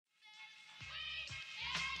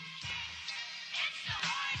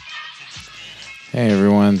Hey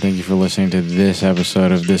everyone, thank you for listening to this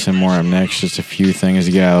episode of This and More Up Next. Just a few things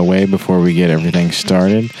to get out of the way before we get everything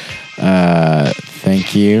started.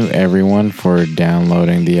 Thank you everyone for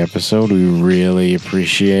downloading the episode. We really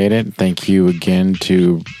appreciate it. Thank you again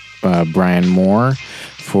to Brian Moore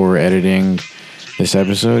for editing this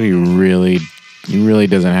episode. He really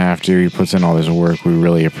doesn't have to. He puts in all this work. We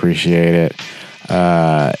really appreciate it.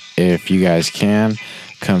 If you guys can,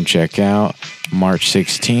 come check out March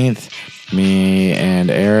 16th. Me and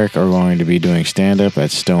Eric are going to be doing stand-up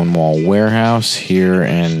at Stonewall Warehouse here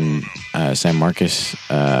in San Marcos,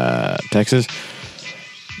 Texas.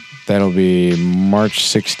 That'll be March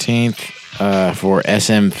 16th for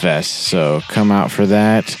SM Fest, so come out for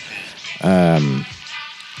that. I'm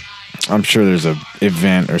sure there's an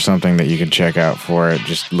event or something that you can check out for it.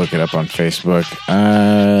 Just look it up on Facebook.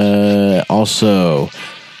 Also,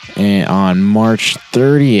 on March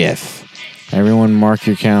 30th, everyone mark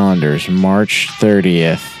your calendars. March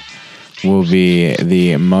 30th will be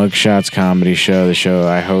the Mugshots Comedy Show, the show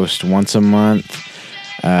I host once a month.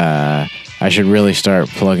 I should really start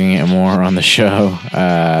plugging it more on the show.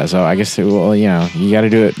 So I guess, you got to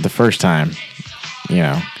do it the first time,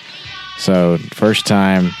 So first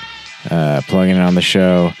time plugging it on the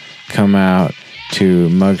show. Come out to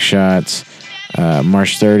Mugshots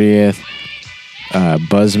March 30th.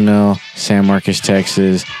 Buzzmill, San Marcos,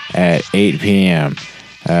 Texas at 8 p.m.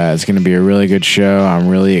 It's going to be a really good show. I'm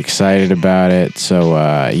really excited about it. So,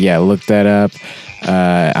 look that up.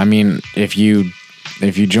 If you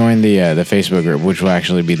join the Facebook group, which will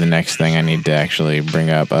actually be the next thing I need to actually bring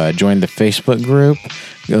up, join the Facebook group.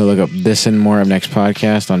 Go look up This and More Up Next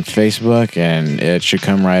podcast on Facebook, and it should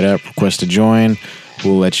come right up. Request to join.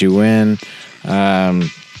 We'll let you in.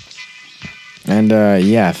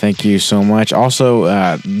 Thank you so much.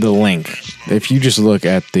 Also, the link. If you just look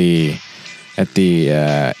at the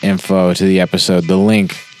info to the episode, the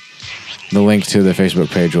link to the Facebook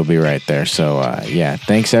page will be right there. So,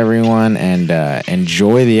 thanks everyone, and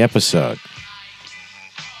enjoy the episode.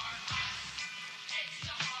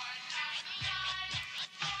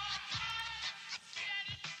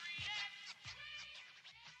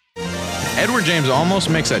 Edward James almost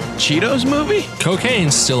makes a Cheetos movie?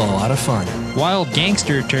 Cocaine's still a lot of fun. Wild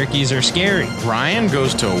gangster turkeys are scary. Ryan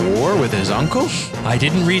goes to war with his uncle? I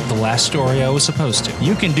didn't read the last story I was supposed to.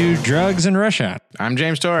 You can do drugs and rush out. I'm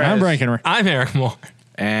James Torres. I'm Brian Kenner. I'm Eric Moore.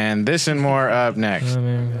 And This and More Up Next.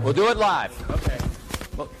 We'll do it live. Okay.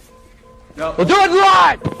 We'll do it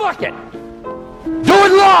live! Fuck it! Do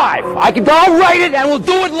it live! I'll write it and we'll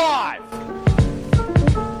do it live!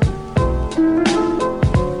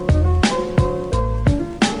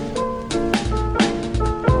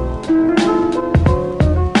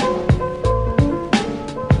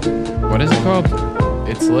 What is it called?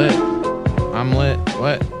 It's lit. I'm lit.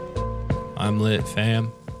 What? I'm lit,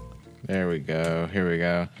 fam. There we go. Here we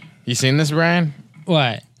go. You seen this, Brian?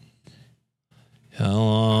 What?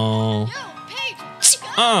 Hello. Yo, Paige, wake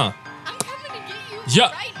up. I'm coming to get you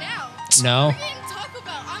right now. No. We're getting Taco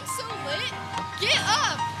Bell. I'm so lit. Get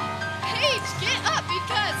up. Paige, get up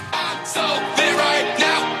because I'm so lit right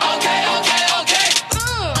now. Okay.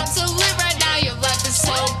 I'm so lit right now. Your life is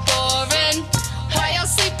so boring. Why y'all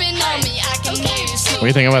sleeping on me? I can hear you sleeping. What do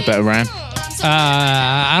you think about that, Brian?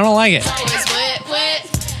 I don't like it. Always lit.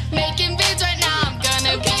 Making beats right now. I'm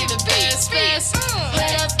gonna be the best.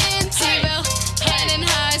 Lit up in T-Ville. Head in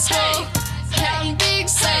high school. Counting big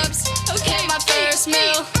subs. Okay, my first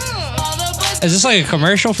meal. All the boys. Is this like a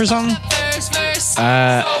commercial for something? First verse.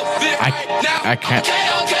 I can't.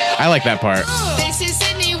 I like that part. This is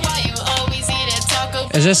Sydney. Why you always eat at Taco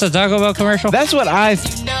Bell? Is this a Taco Bell commercial? That's what I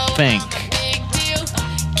You know, think. big deal.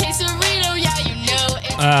 Quesarito, yeah, you know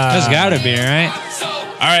it. There's gotta be, right?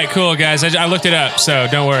 All right, cool, guys. I looked it up, so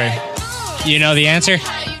don't worry. You know the answer?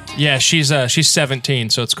 Yeah, she's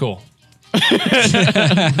 17, so it's cool. Is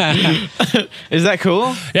that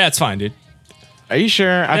cool? Yeah, it's fine, dude. Are you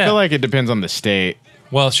sure? I Yeah. feel like it depends on the state.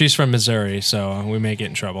 Well, she's from Missouri, so we may get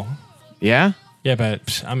in trouble. Yeah? Yeah,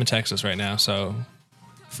 but I'm in Texas right now, so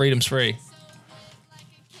freedom's free.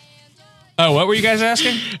 Oh, what were you guys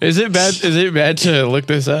asking? Is it bad? Is it bad to look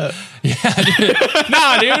this up?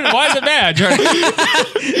 Nah, dude. Why is it bad?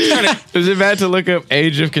 Is it bad to look up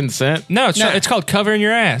age of consent? No, it's called covering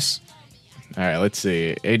your ass. All right, let's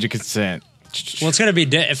see. Age of consent. Well, it's gonna be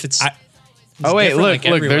if it's. Oh wait, different, look,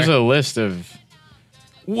 like, look. There's everywhere. a list of.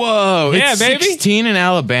 Whoa! Yeah, it's baby. 16 in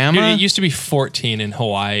Alabama. Dude, it used to be 14 in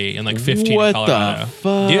Hawaii and like 15 what in Colorado. the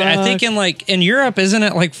fuck? Dude, I think in Europe, isn't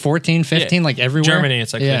it like 14, 15, Yeah. like everywhere? Germany,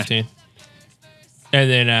 it's like Yeah. 15. And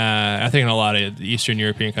then I think in a lot of the Eastern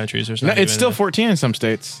European countries, there's No, not it's even still 14 in some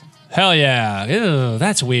states. Hell yeah. Ew,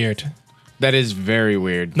 that's weird. That is very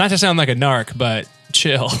weird. Not to sound like a narc, but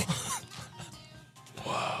chill.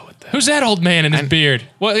 Who's that old man in his beard?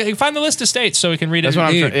 Well, find the list of states so we can read it. That's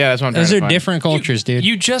what Dude, that's what I'm Those trying are to find. different cultures, dude.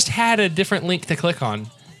 You just had a different link to click on.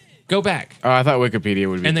 Go back. Oh, I thought Wikipedia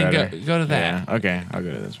would be And then better. go to that. Yeah, okay, I'll go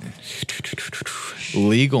to this one.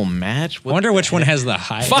 Legal match? I wonder which one has the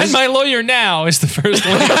highest. Find my lawyer now is the first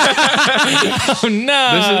one. Oh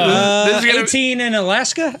no. This is gonna, 18 in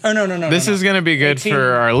Alaska? Oh, no. this is going to be good 18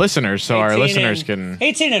 for our listeners, so our 18 listeners in- can...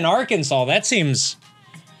 18 in Arkansas. That seems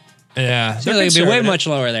Yeah. like it'd be way much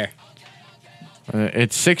lower there.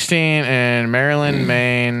 It's 16 in Maryland,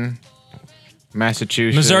 Maine,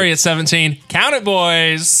 Massachusetts. Missouri at 17. Count it,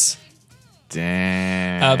 boys.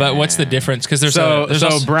 Damn. But what's the difference? Because there's So, there's so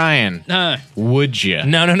also, Brian, would you?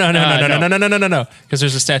 no. Because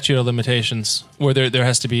there's a statute of limitations where there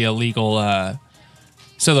has to be a legal.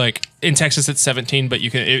 So like in Texas it's 17, but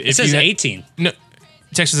you can. If It says you 18. No,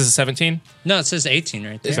 Texas is 17. No, it says 18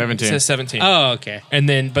 right there. 17. It says 17. Oh, okay. And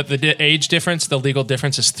then, but the age difference, the legal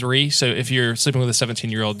difference is 3. So if you're sleeping with a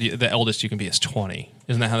 17-year-old, the eldest you can be is 20.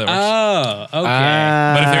 Isn't that how that works? Oh,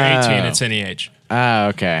 okay. But if they're 18, it's any age.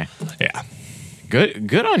 Okay. Yeah.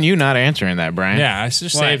 Good on you not answering that, Brian. Yeah, I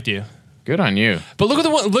just saved you. Good on you. But look at the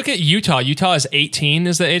one. Look at Utah. Utah is 18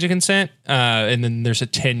 is the age of consent, and then there's a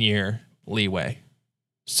 10-year leeway.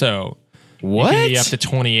 So What? you can be up to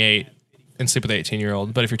 28 and sleep with an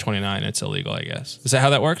 18-year-old. But if you're 29, it's illegal, I guess. Is that how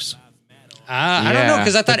that works? I don't know,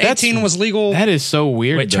 because I thought But that's- 18 was legal. That is so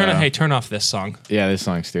weird. Wait, though. turn off this song. Yeah, this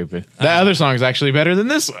song's stupid. The other song's actually better than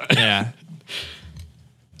this one. Yeah.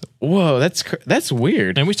 Whoa, that's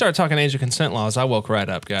weird. And we started talking age of consent laws. I woke right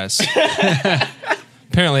up, guys.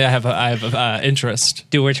 Apparently, I have interest.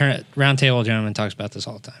 Dude, we're Round Table Gentleman talks about this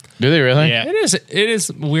all the time. Do they really? Yeah. It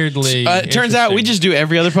is weirdly. It turns out we interesting. just do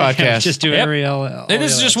every other podcast. Just do Yep. every And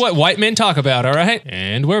this is just what white men talk about, all right?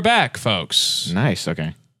 And we're back, folks. Nice.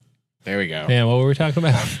 Okay. There we go. Yeah, what were we talking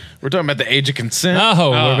about? We're talking about the age of consent.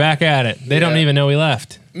 Oh, we're back at it. They don't Yeah. even know we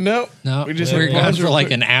left. Nope. No, We just we're hit gone pause for real like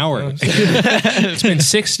quick. an hour. It's been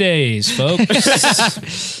 6 days,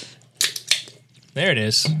 folks. There it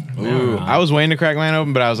is. Ooh, I was waiting to crack mine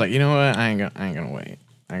open, but I was like, you know what? I ain't gonna wait.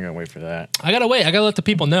 I ain't gonna wait for that. I gotta wait. I gotta let the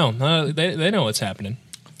people know. They know what's happening.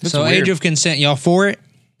 So weird. age of consent, y'all for it?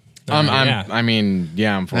 Yeah.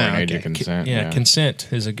 I'm for an age okay. of consent. Yeah, consent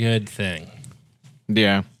is a good thing.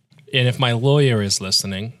 Yeah. And if my lawyer is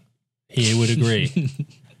listening, he would agree.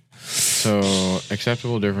 So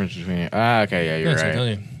acceptable difference between. Okay. Yeah, you're Yes, I tell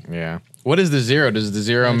right. you. Yeah. What is the 0? Does the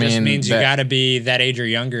 0 It mean just means you that- got to be that age or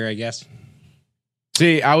younger, I guess.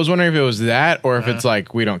 See, I was wondering if it was that or if it's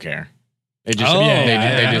like we don't care. It just Oh, they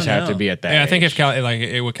I just don't have to know. be at that. Yeah, I think age.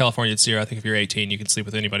 if with California it's 0. I think if you're 18, you can sleep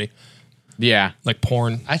with anybody. Yeah. Like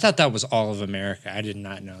porn. I thought that was all of America. I did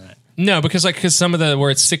not know that. No, because some of the where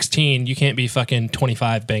it's 16, you can't be fucking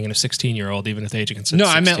 25 banging a 16-year-old even if the age of consent. No,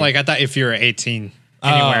 is I meant 16. like I thought if you were 18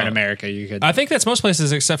 anywhere Oh. in America, you could. I think that's most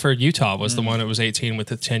places except for Utah was the one that was 18 with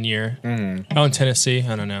the 10-year. Oh, in Tennessee,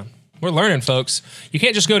 I don't know. We're learning, folks. You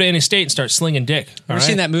can't just go to any state and start slinging dick. Ever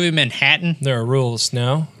seen that movie Manhattan There are rules,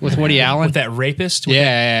 no? with Woody Allen? With that rapist? With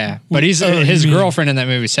yeah. But he's his girlfriend in that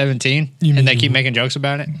movie, 17, and they keep making jokes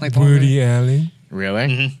about it. Like the whole movie. Allen. Really?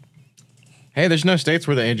 Mm-hmm. Hey, there's no states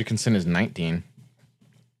where the age of consent is 19.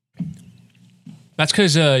 That's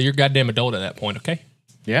because you're a goddamn adult at that point, okay?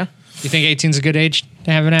 Yeah. You think 18's a good age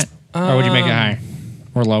to have it at, or would you make it higher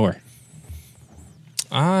or lower?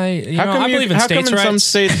 I How believe in states' come in some rights.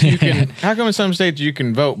 states you can? How come in some states you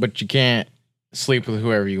can vote, but you can't sleep with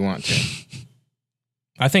whoever you want to?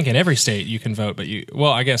 I think in every state you can vote, but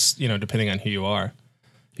I guess, depending on who you are,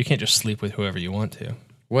 you can't just sleep with whoever you want to.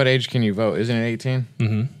 What age can you vote? Isn't it 18?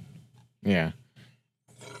 Mm-hmm. Yeah.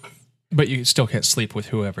 But you still can't sleep with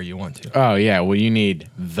whoever you want to. Oh yeah. Well, you need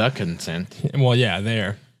the consent Well, yeah,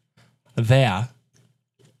 there.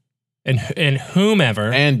 And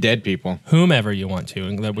whomever and dead people. you want to,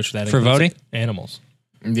 and which that For includes voting? animals.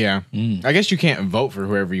 Yeah. I guess you can't vote for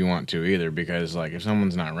whoever you want to either, because like if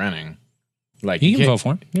someone's not running, like You can can't- vote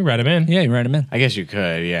for him. You write them in. Yeah, you write him in. I guess you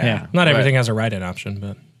could. Yeah. Yeah. Not But- everything has a write-in option,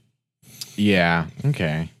 but Yeah.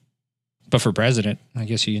 Okay. But for president, I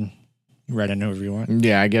guess you can write in whoever you want.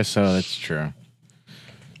 Yeah, I guess so. That's true.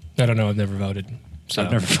 I don't know. I've never voted. So.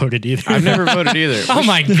 I've never voted either. I've never voted either. Oh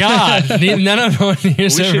my God! None of them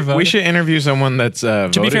here's ever voted. We should interview someone that's To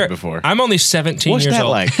be voted fair, before. I'm only 17 What's years that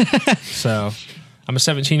old. like? So I'm a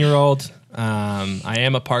 17-year-old. I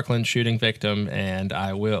am a Parkland shooting victim, and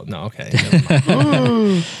I will. No, okay. Never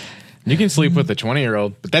mind. You can sleep with a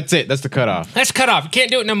 20-year-old, but that's it. That's the cutoff. That's cut off. You can't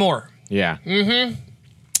do it no more. Yeah.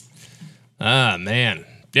 Ah, man.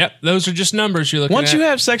 Yep, those are just numbers you're looking Once at. you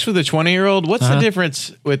have sex with a 20-year-old, what's the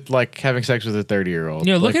difference with like having sex with a 30-year-old?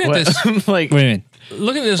 You know, looking at this, like, What do you mean?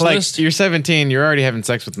 Look at this like list. you're 17, you're already having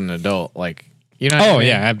sex with an adult. Like, you know? Oh,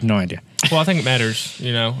 yeah. I have no idea. Well, I think it matters.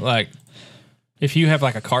 You know, like if you have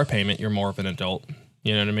like a car payment, you're more of an adult.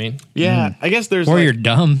 You know what I mean? Yeah, I guess there's Or like, you're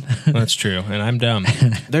dumb. That's true, and I'm dumb.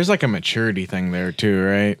 there's like a maturity thing there too,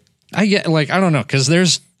 right? I get, like, I don't know, because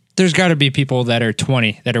there's got to be people that are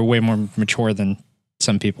 20 that are way more mature than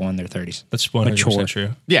some people in their 30s. That's 100% true.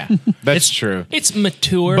 Yeah, that's true. It's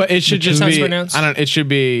mature, But it should just That's be. pronounced. I don't. It should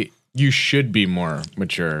be. You should be more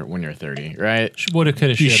mature when you're 30, right? Woulda,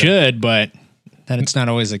 coulda, You shoulda. should, but then it's not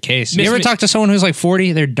always the case. Miss You ever me- talk to someone who's like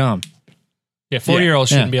 40? They're dumb. Yeah, 40-year-olds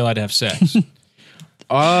shouldn't Yeah. be allowed to have sex.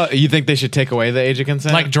 You think they should take away the age of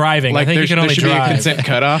consent? Like driving. I Like think there, you can there only should drive. be a consent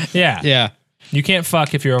cutoff. Yeah. Yeah. You can't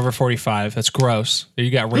fuck if you're over 45. That's gross. You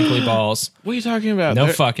got wrinkly balls. What are you talking about? No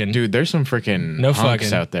fucking. Dude, there's some freaking No hunks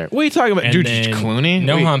fucking. out there. What are you talking about? And Dude, then Clooney?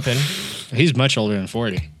 No Wait, humping. He's much older than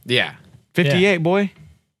 40. Yeah. 58, boy.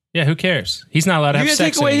 Yeah, who cares? He's not allowed to You have gonna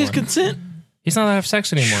sex take away anymore. his consent? He's not allowed to have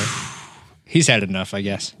sex anymore. He's had enough, I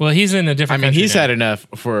guess. Well, he's in a I different mean, country he's now. had enough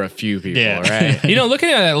for a few people, Yeah. right? You know, looking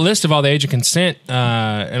at that list of all the age of consent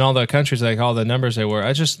and all the countries, like all the numbers they were,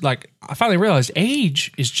 I finally realized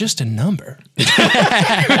age is just a number.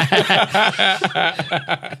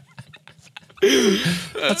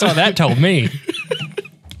 That's all that told me.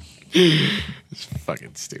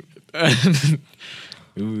 Fucking stupid.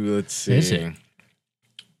 Ooh, let's see. Is it?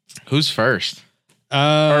 Who's first? Or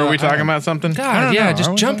are we talking about something? God, don't yeah, know. just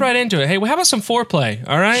Are we jump right into it. Hey, well, how about some foreplay?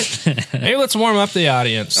 All right, maybe let's warm up the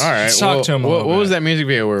audience. All right. Let's talk to him. What was that music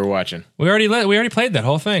video we were watching? We already played that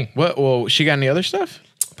whole thing. What? Well, she got any other stuff?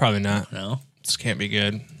 Probably not. No. This can't be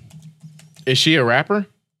good. Is she a rapper?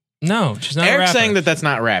 No, she's not. a Eric's rapper. saying that that's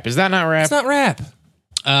not rap. Is that not rap? it's not rap.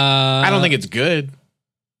 I don't think it's good.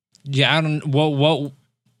 Yeah, I don't. What?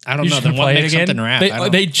 I don't You know. should Then what play it makes again. something rap? I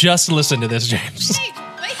don't- They just listened to this, James.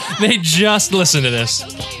 They just listened to this.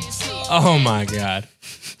 Oh my god.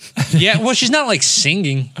 yeah. Well, she's not like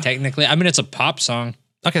singing technically. I mean, it's a pop song.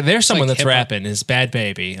 Okay, there's someone like that's hip-hop. rapping. Is Bad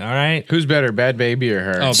Baby. All right. Who's better, Bad Baby or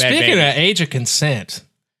her? Oh, Bad Speaking Baby. of age of consent.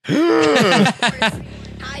 Hi,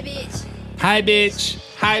 bitch. Hi, bitch.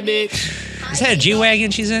 Hi, bitch. Is that a G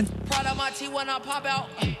wagon she's in?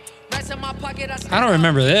 I don't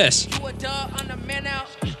remember this.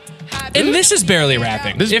 And this is barely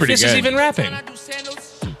rapping. This is if pretty this is good. even rapping.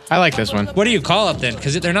 I like this one. What do you call it then?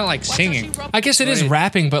 Because they're not like singing. I guess it is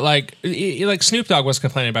rapping, but like Snoop Dogg was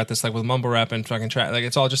complaining about this, like with mumble rap and fucking track. Like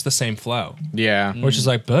it's all just the same flow, Yeah. which is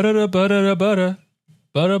like ba da da ba da da ba da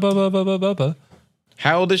ba da ba ba ba ba ba ba.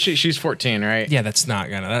 How old is she? She's 14, right? Yeah, that's not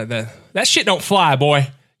gonna that shit don't fly, boy.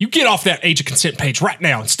 You get off that age of consent page right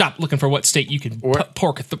now and stop looking for what state you can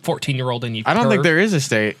pork a 14-year-old in. You. I don't think perv. there is a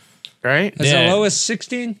state, right? Is Yeah. the lowest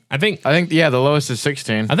 16? I think Yeah, the lowest is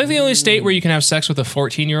 16. the only state where you can have sex with a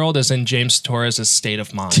 14-year-old is in James Torres' state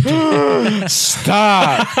of mind.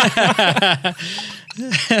 Stop.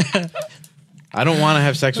 I don't want to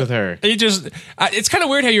have sex with her. You just, it's kind of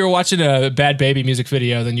weird how you were watching a Bad Baby music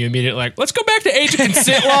video, then you immediately like, let's go back to age of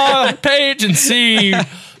consent law page and see.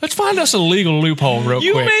 Let's find us a legal loophole real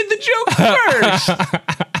You quick. made the joke first.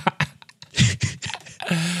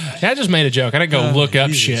 Yeah, I just made a joke. I didn't go look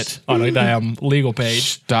up shit on a damn legal page.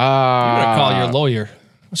 Stop. I'm gonna call your lawyer.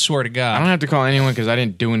 I swear to I God. don't have to call anyone because I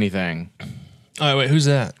didn't do anything. Oh wait, who's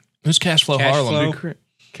that? Who's Cashflow Cash Harlem? Flow.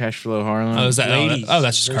 Cashflow Harlem. Oh, is that? Ladies Oh,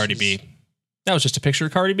 that's just Cardi versus- B. That was just a picture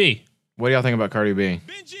of Cardi B. What do y'all think about Cardi B?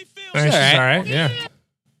 She's all right. all right. Yeah.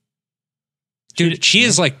 Dude,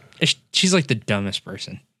 she's like the dumbest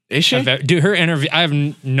person. Is she? Dude, her interview, I have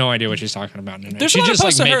no idea what she's talking about. In There's a she's lot of just like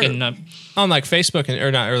posts of her- making up. On like Facebook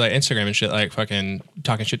or like Instagram and shit, like fucking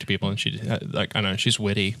talking shit to people, and she like I don't know, she's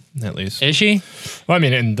witty at least. Is she? Well, I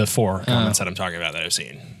mean, in the 4 comments that I'm talking about that I've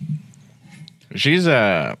seen. She's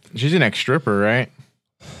an ex stripper, right?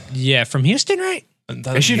 Yeah, from Houston, right?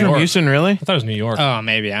 Is she from Houston, really? I thought it was New York. Oh,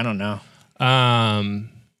 maybe. I don't know.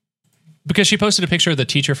 Because she posted a picture of the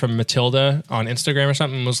teacher from Matilda on Instagram or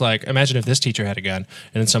something and was like, imagine if this teacher had a gun.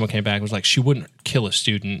 And then someone came back and was like, she wouldn't kill a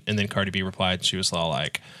student. And then Cardi B replied, she was all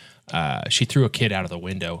like, she threw a kid out of the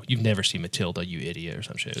window. You've never seen Matilda, you idiot, or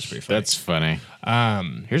some shit. It was pretty funny. That's funny.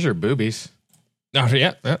 Here's her boobies. Oh,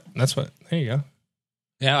 yeah, that's what. There you go.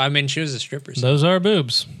 Yeah, I mean, she was a stripper. So. Those are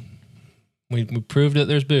boobs. We proved that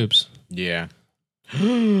there's boobs. Yeah.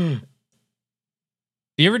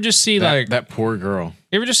 You ever just see like that poor girl.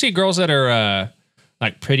 You ever just see girls that are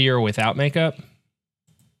like prettier without makeup?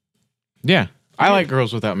 Yeah. I like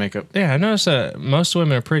girls without makeup. Yeah, I noticed that most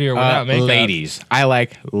women are prettier without makeup. Ladies. I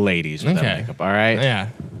like ladies without Okay. makeup, all right? Yeah.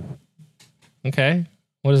 Okay.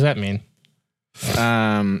 What does that mean?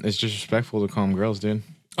 It's disrespectful to call them girls, dude.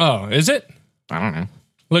 Oh, is it? I don't know.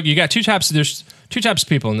 Look, you got two types. There's two types of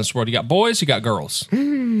people in this world. You got boys, you got girls. All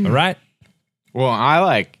right? Well, I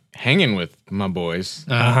like hanging with my boys,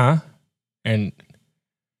 Uh-huh. And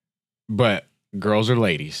but girls are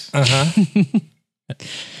ladies. I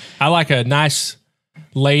like a nice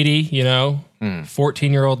lady,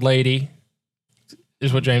 14-year-old lady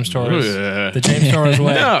is what James Torres. Ugh. The James Torres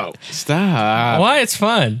way. No, stop. Why? It's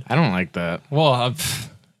fun. I don't like that. Well, all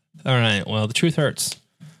right. Well, the truth hurts.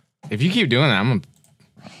 If you keep doing that, I'm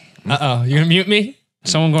Uh-oh. You're going to mute me?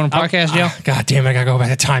 Someone going to podcast jail? God damn it. I got to go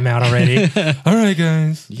back to timeout already. All right,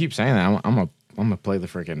 guys. You keep saying that. I'm gonna play the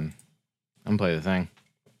freaking. I'm gonna play the thing.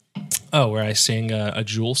 Oh, where I sing a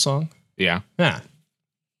Jewel song? Yeah. Yeah.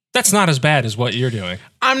 That's not as bad as what you're doing.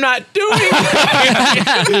 I'm not doing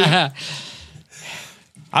it.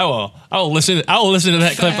 I will listen to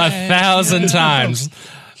that clip 1,000 times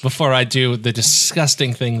before I do the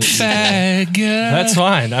disgusting thing that you do. That's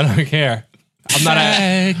fine. I don't care. I'm not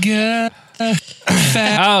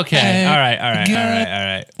okay. All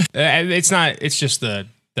right. It's not. It's just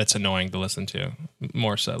that's annoying to listen to.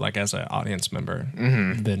 More so, like as an audience member,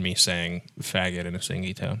 than me saying "faggot" in a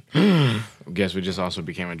singy tone. Guess we just also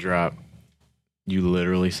became a drop. You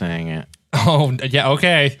literally saying it. Oh yeah.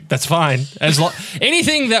 Okay, that's fine.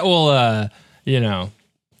 Anything that will,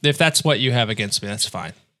 if that's what you have against me, that's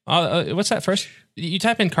fine. What's that first? You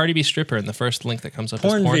type in Cardi B stripper, and the first link that comes up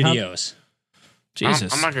Porn is Pornhub. videos.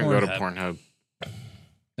 Jesus, I'm not gonna go to Pornhub.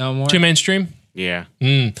 No more. too mainstream. Yeah.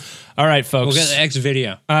 All right, folks. We'll get the X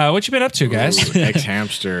video. What you been up to, guys? Ex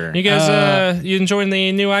hamster. You guys, you enjoying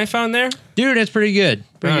the new iPhone there? Dude, it's pretty good.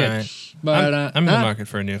 Pretty All good. right. But I'm in the market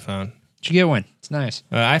for a new phone. did you get one? It's nice.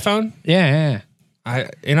 iPhone? Yeah. I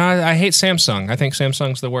hate Samsung. I think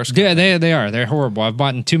Samsung's the worst. Yeah, they are. They're horrible. I've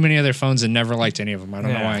bought too many other phones and never liked any of them. I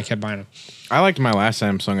don't know Yeah. why I kept buying them. I liked my last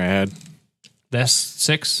Samsung I had. The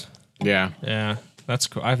S6? Yeah. Yeah, that's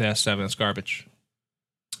cool. I have the S7. It's garbage.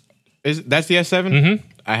 That's the S7? Mm-hmm.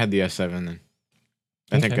 I had the S7 then.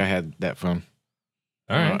 I think Okay. I had that phone.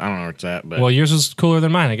 All I right. don't know where it's at, but Well, yours is cooler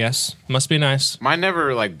than mine, I guess. Must be nice. mine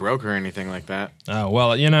never like broke or anything like that. Oh,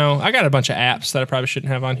 well, I got a bunch of apps that I probably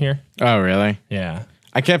shouldn't have on here. Oh, really? Yeah.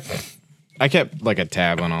 I kept like a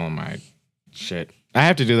tab on all of my shit. I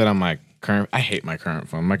have to do that on my current. I hate my current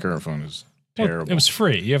phone. My current phone is Well, terrible. it was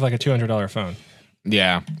free. You have like a $200 phone.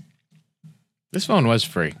 Yeah. This phone was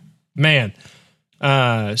free. Man.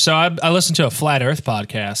 So I listened to a Flat Earth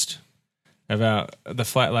podcast about the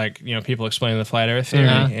flat, people explaining the flat Earth theory.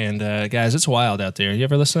 Yeah. And guys, it's wild out there. You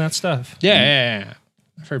ever listen to that stuff? Yeah.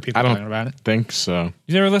 I've heard people I don't talking about it. think so.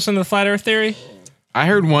 You ever listen to the Flat Earth theory? I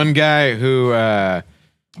heard one guy who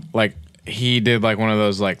he did like one of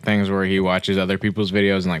those like things where he watches other people's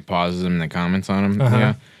videos and like pauses them and then comments on them.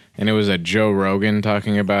 Yeah. And it was a Joe Rogan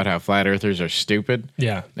talking about how flat earthers are stupid.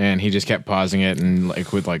 Yeah. And he just kept pausing it and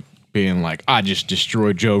like with like being like, I just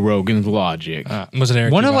destroyed Joe Rogan's logic. Was it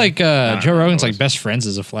Eric? One of Ebron? Joe Rogan's like best friends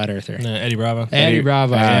is a flat earther. Eddie Bravo. Eddie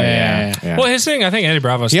Bravo. Yeah. Well, his thing, I think Eddie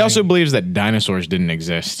Bravo's He thing- also believes that dinosaurs didn't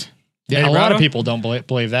exist. Yeah, Eddie a lot Bravo? of people don't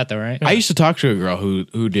believe that though, right? I used to talk to a girl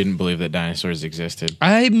who didn't believe that dinosaurs existed.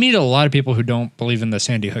 I meet a lot of people who don't believe in the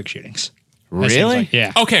Sandy Hook shootings. That seems Really? like-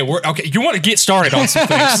 yeah. Okay, you want to get started on some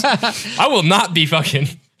things. I will not be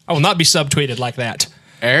subtweeted like that.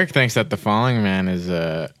 Eric thinks that the Falling Man is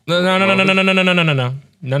No, don't.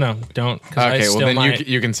 'cause I Okay, well still then might,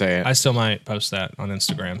 you can say it. I still might post that on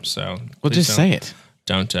Instagram. So Well, please just don't- say it.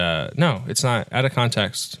 Don't. No, it's not out of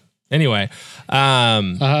context. Anyway,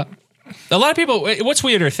 a lot of people. What's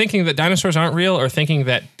weirder, thinking that dinosaurs aren't real or thinking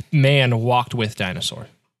that man walked with dinosaur?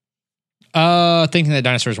 Thinking that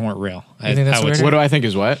dinosaurs weren't real. You think that's I would weird? say. What do I think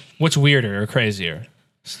is what? What's weirder or crazier?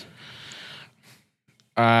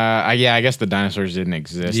 Yeah, I guess the dinosaurs didn't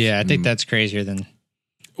exist. Yeah, I think that's crazier than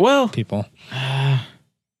Well, people.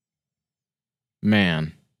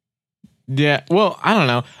 man. Yeah, well, I don't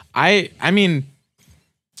know. I mean,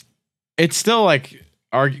 it's still like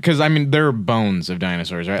because I mean there are bones of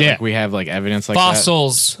dinosaurs, right? Yeah. Like we have like evidence like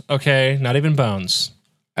Fossils. Okay, not even bones.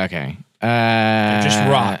 that. Okay. Just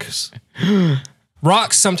rocks.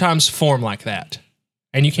 Rocks sometimes form like that,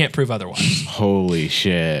 and you can't prove otherwise. Holy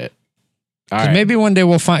shit. All 'Cause right. maybe one day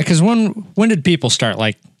we'll find. Because when did people start?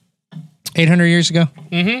 Like 800 years ago?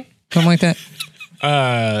 Mm-hmm. Something like that.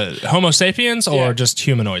 Homo sapiens or Yeah. just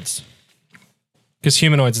humanoids? Because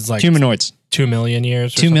humanoids is like Humanoids. 2 million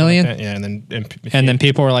years. Or 2 something million? Like that. Yeah, And then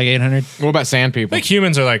people were like 800. What about sand people? I think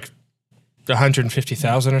humans are like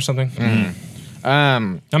 150,000 or something. I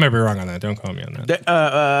might be wrong on that. Don't quote me on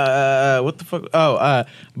that. What the fuck?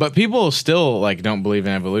 But people still like don't believe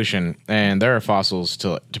in evolution, and there are fossils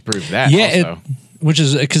to prove that. Yeah, also. which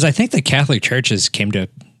is because I think the Catholic churches come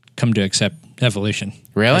to accept evolution.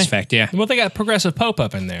 Really? As fact, yeah. Well, they got progressive Pope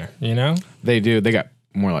up in there, you know? They do. They got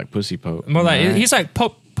more like pussy pope. More like Right? he's like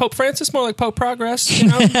Pope Francis, more like Pope Progress, you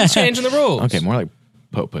know? He's changing the rules. Okay, more like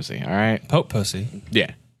pope pussy. All right. Pope pussy.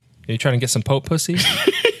 Yeah. Are you trying to get some Pope pussy?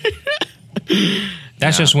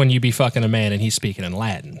 That's just when you be fucking a man and he's speaking in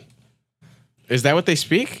Latin. Is that what they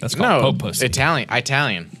speak? That's called pope pussy.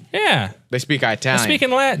 Italian. Yeah. They speak They Italian. speak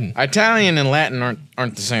in Latin. Italian and Latin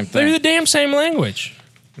aren't the same They're thing. the damn same language.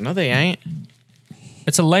 No, they ain't.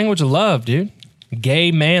 It's a language of love, dude.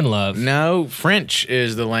 Gay man love. No, French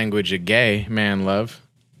is the language of gay man love.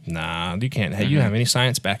 Nah, you can't. You don't have any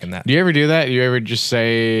science backing that. Do you ever do that? Do you ever just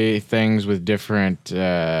say things with different?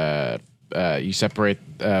 You separate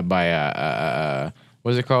by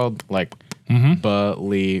what is it called? Like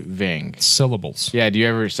believing. Syllables. Yeah. Do you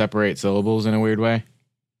ever separate syllables in a weird way?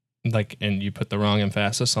 Like, and you put the wrong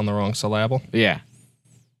emphasis on the wrong syllable. Yeah.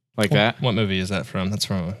 Like that. What movie is that from? That's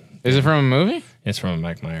from. Is it from a movie? It's from a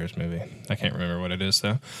Mike Myers movie. I can't remember what it is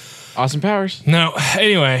though. Austin Powers. No.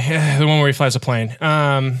 Anyway, the one where he flies a plane.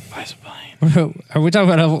 Flies a plane. Are we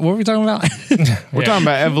talking about what are we talking about? We're talking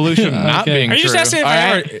about evolution not Okay. being Are you true. just asking All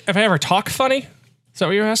right? if I ever talk funny? Is that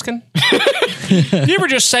what you're asking? You ever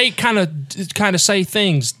just say kind of say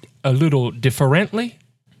things a little differently?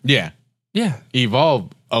 Yeah. Yeah.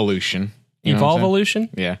 Evolution. You know what I'm saying? Evolution?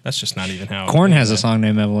 Yeah. That's just not even how. Korn has a song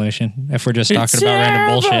named Evolution. If we're just talking about random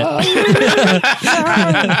bullshit.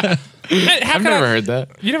 I've never heard that.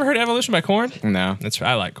 You never heard Evolution by Korn? No.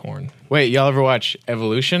 I like Korn. Wait, y'all ever watch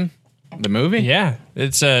Evolution? The movie? Yeah,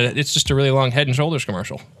 it's just a really long Head and Shoulders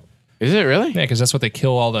commercial. Is it really? Yeah, because that's what they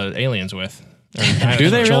kill all the aliens with. Do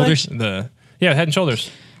they really? Shoulders? Head and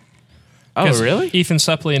Shoulders. Oh, 'Cause really? Ethan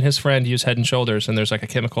Suplee and his friend use Head and Shoulders, and there's like a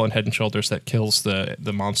chemical in Head and Shoulders that kills the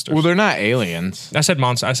monsters. Well, they're not aliens. I said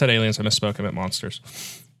monster. I said aliens. I misspoke. I meant monsters.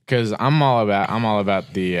 Because I'm all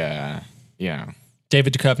about the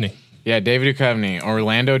David Duchovny. yeah, David Duchovny,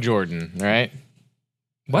 Orlando Jordan, right?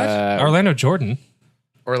 What? Orlando Jordan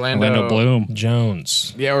Orlando Bloom.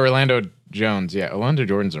 Jones. Yeah, Orlando Jones. Yeah, Orlando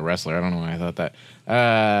Jordan's a wrestler. I don't know why I thought that.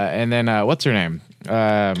 And then what's her name?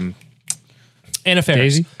 Anna Faris.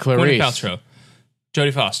 Daisy? Clarice. Gwyneth Paltrow.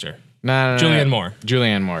 Jodie Foster. No. Julianne Moore.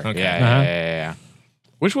 Julianne Moore. Okay. Yeah.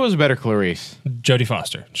 Which one was better, Clarice? Jodie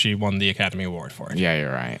Foster. She won the Academy Award for it. Yeah,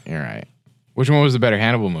 you're right. Which one was the better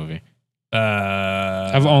Hannibal movie?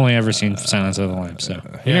 I've only ever seen Silence of the Lambs, so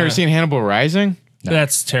You never seen Hannibal Rising?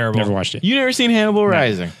 That's terrible. never watched it. You never seen Hannibal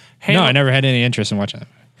Rising? No, I never had any interest in watching it.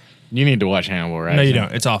 You need to watch Hannibal Rising. No, you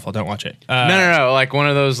don't. It's awful. Don't watch it. No. Like one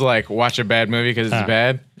of those, like, watch a bad movie because it's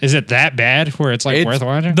bad. Is it that bad where it's like It's- worth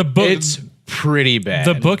watching? The book. It's pretty bad.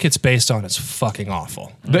 The book it's based on is fucking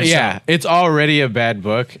awful. But yeah, it's already a bad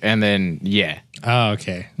book, and then Oh,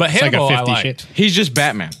 okay. But It's Hannibal, like a I 50 liked. shit. he's just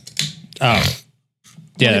Batman. Oh.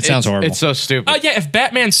 Yeah, that sounds horrible. It's so stupid. Oh yeah, if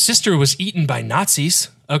Batman's sister was eaten by Nazis,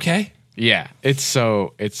 okay. Yeah, it's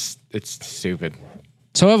stupid.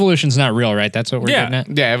 So evolution's not real, right? That's what we're Yeah.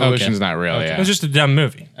 getting at? Yeah, evolution's Okay. not real. It Yeah, was just a dumb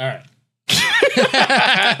movie. All right.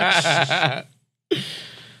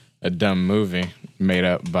 a dumb movie made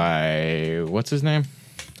up by what's his name?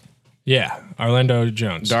 Yeah, Orlando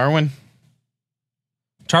Jones. Darwin.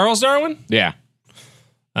 Charles Darwin? Yeah.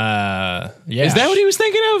 Yeah. Is that what he was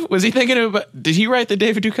thinking of? Was he thinking of? Did he write the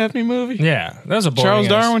David Duchovny movie? Yeah, that was a boring Charles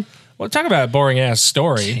ass- Darwin. Well, talk about a boring ass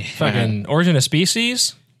story. Fucking Origin of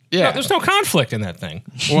Species. Yeah. No, there's no conflict in that thing.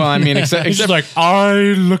 Well, I mean, except I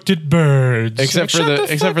looked at birds. except Like, for shut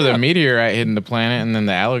the fuck up. meteorite hitting the planet, and then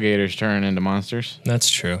the alligators turn into monsters. That's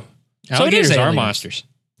true. Alligators So it is are aliens. monsters.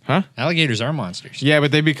 Huh? Alligators are monsters. Yeah,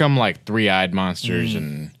 but they become like three-eyed monsters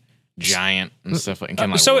and giant and stuff like and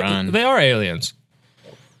can like So run. they are aliens.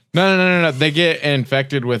 No. They get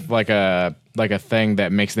infected with like a thing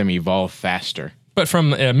that makes them evolve faster. But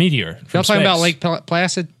from a meteor. From Y'all talking about space. Lake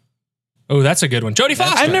Placid? Oh, that's a good one. Jodie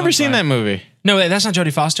Foster. I've never seen that movie. No, that's not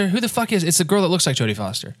Jodie Foster. Who the fuck is? It's the girl that looks like Jodie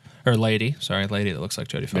Foster, or lady. Sorry, lady that looks like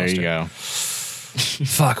Jodie Foster. There you go.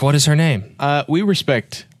 Fuck. What is her name? We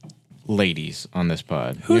respect ladies on this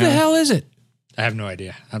pod. Who the hell is it? I have no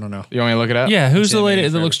idea. I don't know. You want me to look it up? Yeah, who's the Same lady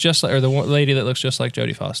name that for looks just like, or the lady that looks just like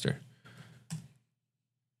Jodie Foster?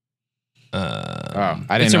 Oh, I It's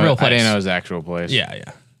didn't a know. real I place. didn't know his actual place. Yeah.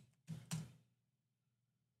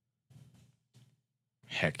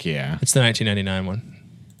 Heck yeah. It's the 1999 one.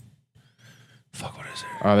 Fuck, what is it?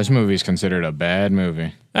 Oh, this movie's considered a bad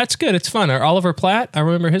movie. That's good. It's fun. Oliver Platt. I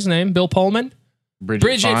remember his name. Bill Pullman.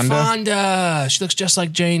 Bridget Fonda. She looks just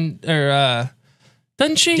like Jane or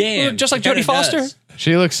Doesn't she? Damn, Just like she Jodie kinda Foster. does.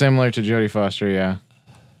 She looks similar to Jodie Foster, yeah.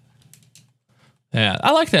 Yeah,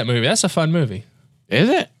 I like that movie. That's a fun movie. Is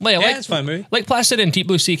it? Yeah, it's a fun movie. Lake Placid and Deep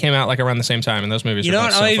Blue Sea came out like around the same time, and those movies You are know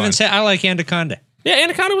both what? so I'll even fun. say I like Anaconda. Yeah,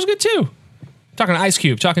 Anaconda was good too. Talking Ice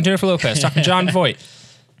Cube, talking Jennifer Lopez, talking John Voight.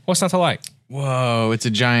 What's not to like? Whoa, it's a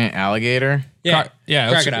giant alligator. Yeah, yeah,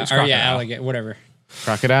 it was- crocodile. it's Or yeah, crocodile. alligator, whatever.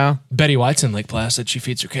 Crocodile? Betty White's in Lake Placid. She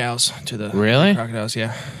feeds her cows to the Really? crocodiles.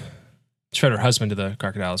 Yeah, she fed her husband to the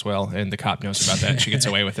crocodile as well, and the cop knows about that. And she gets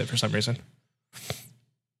away with it for some reason.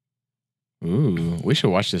 Ooh, we should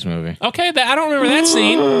watch this movie. Okay, I don't remember that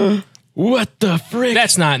scene. What the frick?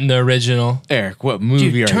 That's not in the original. Eric, what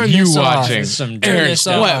movie Dude, are turn you this off. watching? This is some Turn dirty this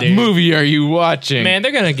stuff, off, What dude. movie are you watching? Man,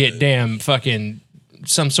 they're gonna get damn fucking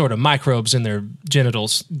some sort of microbes in their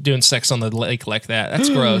genitals doing sex on the lake like that. That's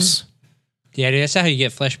gross. Yeah, dude, that's how you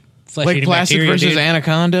get flesh Lake eating Placid bacteria, versus dude.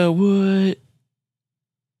 Anaconda? What?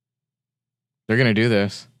 They're gonna do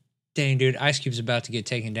this. Dang, dude, Ice Cube's about to get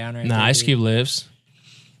taken down right Nah, there, Ice dude. Cube lives,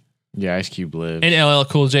 Yeah, Ice Cube lives. and LL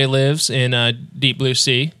Cool J lives in Deep Blue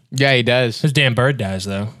Sea. Yeah, he does. His damn bird dies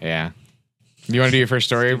though. Yeah. You want to do your first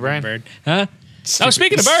story, Brian? Bird. Huh?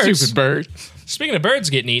 Speaking of birds. Stupid bird. Speaking of birds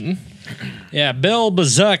getting eaten, Yeah, Bill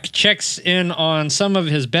Bazuk checks in on some of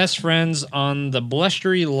his best friends on the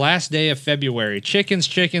blustery last day of February. Chickens,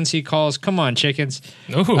 he calls. Come on, chickens.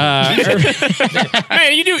 ooh. man,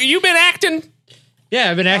 you been acting? Yeah,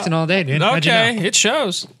 I've been acting all day, dude. How'd you Okay, know? it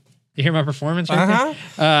shows. You hear my performance right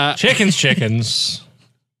there? Chickens.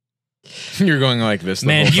 You're going like this. The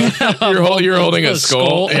Man, whole you you're holding a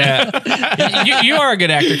skull. yeah. you are a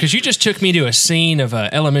good actor because you just took me to a scene of an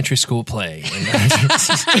elementary school play.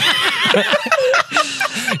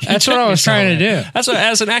 That's what I was trying to do. That's what,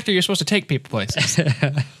 as an actor, you're supposed to take people places.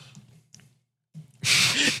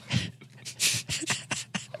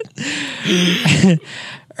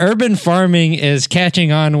 Urban farming is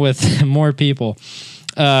catching on with more people.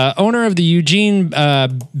 Owner of the Eugene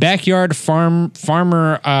backyard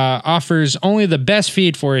farmer offers only the best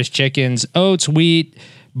feed for his chickens: oats, wheat,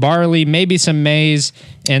 barley, maybe some maize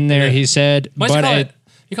in there. He said, What's but it?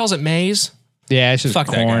 He calls it maize. yeah, it's just Fuck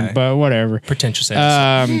that guy. corn, but whatever. Pretentious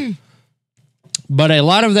ass. But a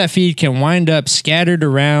lot of that feed can wind up scattered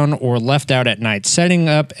around or left out at night, setting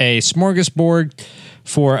up a smorgasbord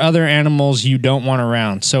for other animals you don't want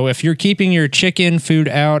around. So if you're keeping your chicken food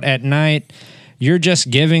out at night, you're just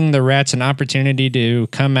giving the rats an opportunity to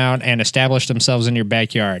come out and establish themselves in your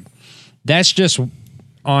backyard. That's just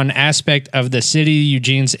on aspect of the city of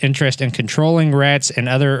Eugene's interest in controlling rats and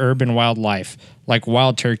other urban wildlife, like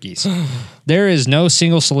wild turkeys. There is no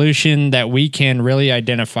single solution that we can really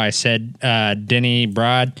identify, said Denny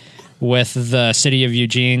Broad with the city of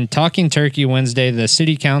Eugene. Talking Turkey Wednesday, the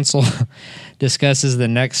city council discusses the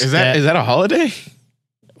next Is that a holiday?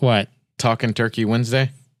 what? Talking Turkey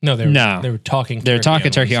Wednesday? No, they were talking. They're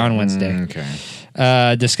talking turkey on Wednesday.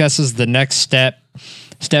 Okay. Discusses the next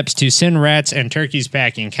steps to send rats and turkeys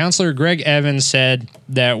packing. Counselor Greg Evans said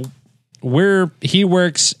that he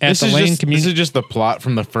works at the Lane This Community. is just the plot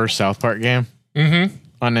from the first South Park game. Mm-hmm.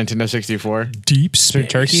 On Nintendo 64. Deep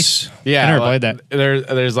space. turkeys? Yeah, I never played that.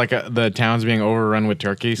 There's like the town's being overrun with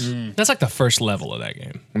turkeys. That's like the first level of that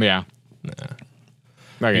game. Yeah.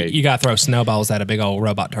 Okay. You got to throw snowballs at a big old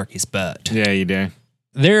robot turkey's butt. Yeah, you do.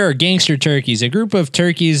 There are gangster turkeys. A group of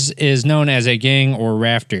turkeys is known as a gang or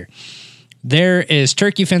rafter. There is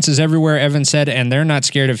turkey fences everywhere, Evans said, and they're not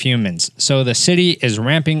scared of humans. So the city is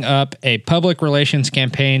ramping up a public relations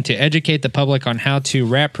campaign to educate the public on how to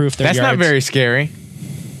rat-proof their That's yards. not very scary.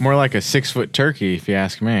 More like a 6-foot turkey, if you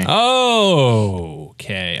ask me. Oh,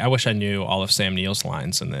 okay. I wish I knew all of Sam Neill's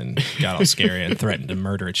lines and then got all scary and threatened to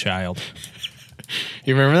murder a child.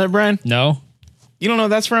 You remember that, Brian? No? You don't know what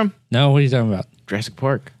that's from? No? What are you talking about? Jurassic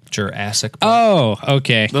Park. Jurassic. Oh,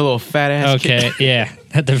 okay. The little fat ass Okay, kid. yeah.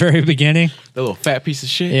 At the very beginning? The little fat piece of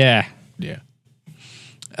shit. Yeah. Yeah.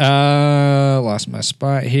 Lost my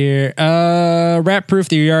spot here. Rat-proof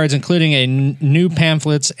their yards, including new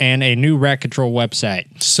pamphlets and a new rat control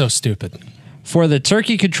website. So stupid. For the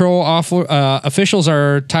turkey control, officials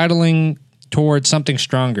are titling towards something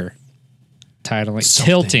stronger.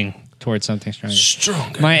 Tilting towards something stronger.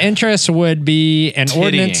 Stronger. My interest would be an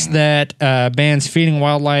ordinance that bans feeding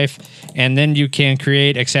wildlife, and then you can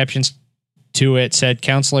create exceptions to it, said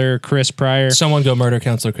Counselor Chris Pryor. Someone go murder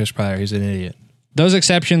Counselor Chris Pryor. He's an idiot. Those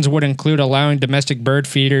exceptions would include allowing domestic bird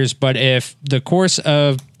feeders, but in the course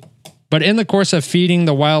of feeding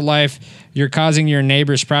the wildlife, you're causing your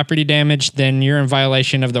neighbor's property damage, then you're in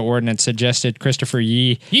violation of the ordinance, suggested Christopher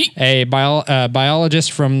Yee, a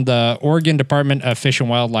biologist from the Oregon Department of Fish and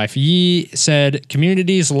Wildlife. Yee said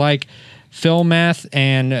communities like Philmath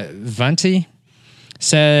and Vunty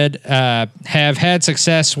said have had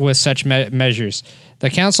success with such measures. The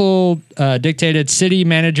council dictated city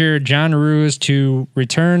manager John Ruiz to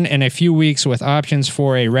return in a few weeks with options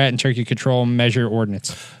for a rat and turkey control measure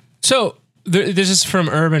ordinance. So this is from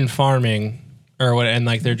urban farming or what, and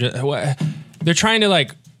like they're trying to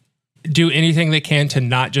like do anything they can to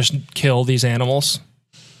not just kill these animals.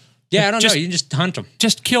 Yeah, I don't Just- know. You can just hunt them.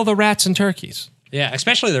 Just kill the rats and turkeys. Yeah,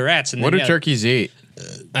 especially the rats. And What then, do turkeys eat?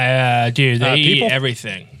 Dude, they eat people?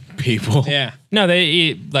 everything. People. Yeah, No, they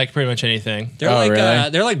eat like pretty much anything. they're really?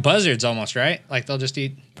 they're like buzzards almost, right? Like they'll just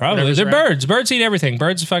eat. Probably. whatever's They're around. birds. Birds eat everything.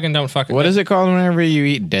 Birds fucking don't fucking. What is it called whenever you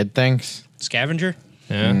eat dead things? Scavenger.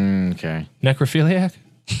 Yeah. Okay. Necrophiliac?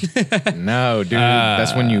 No, dude.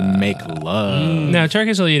 That's when you make love. No,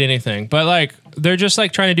 turkeys will eat anything. But like they're just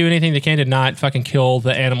like trying to do anything they can to not fucking kill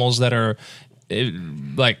the animals that are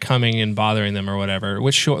like coming and bothering them or whatever.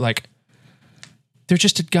 Which short like they're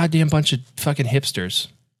just a goddamn bunch of fucking hipsters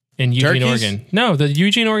in Eugene, Turkeys? Oregon. No, the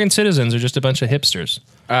Eugene, Oregon citizens are just a bunch of hipsters.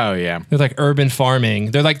 Oh, yeah. They're like urban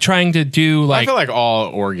farming. They're like trying to do I like feel like all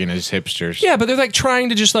Oregon is hipsters. yeah, but they're like trying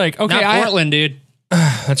to just like okay, Not Portland, dude.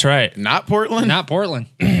 that's right. Not Portland? Not Portland.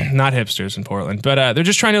 Not hipsters in Portland, but they're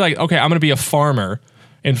just trying to like, okay, I'm going to be a farmer,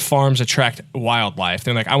 and farms attract wildlife.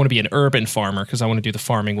 They're like, I want to be an urban farmer because I want to do the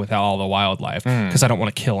farming without all the wildlife because I don't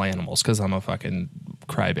want to kill animals because I'm a fucking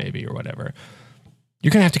crybaby or whatever.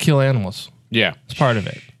 You're going to have to kill animals. Yeah. It's part of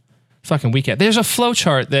it. Fucking weekend. There's a flow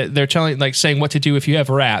chart that they're telling, like saying what to do if you have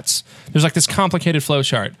rats. There's like this complicated flow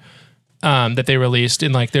chart. That they released,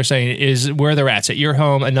 and like they're saying is where are the rats at your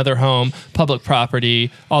home, another home, public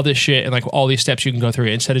property, all this shit, and like all these steps you can go through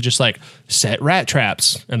instead of just like set rat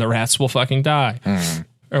traps and the rats will fucking die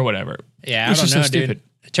or whatever. Yeah, It's I don't just know, so dude. stupid.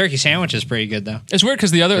 The turkey sandwich is pretty good though. It's weird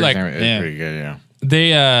because the other like It's yeah. pretty good,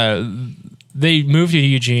 yeah. they moved to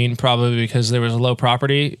Eugene probably because there was a low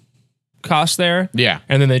property cost there. Yeah.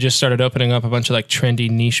 And then they just started opening up a bunch of like trendy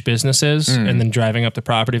niche businesses and then driving up the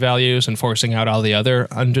property values and forcing out all the other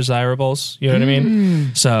undesirables. You know what I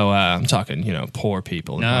mean? So I'm talking, poor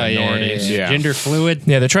people and minorities. yeah. Gender fluid.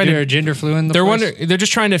 Yeah, they're trying to. They're gender fluid. In the They're place? They're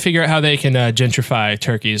just trying to figure out how they can gentrify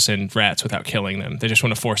turkeys and rats without killing them. They just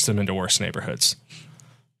want to force them into worse neighborhoods.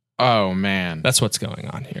 Oh, man. That's what's going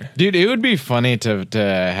on here. Dude, it would be funny to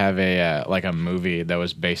have a like a movie that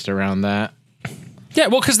was based around that. Yeah,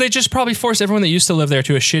 well, because they just probably forced everyone that used to live there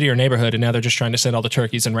to a shittier neighborhood, and now they're just trying to send all the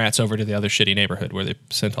turkeys and rats over to the other shitty neighborhood where they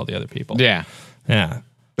sent all the other people. Yeah. Yeah.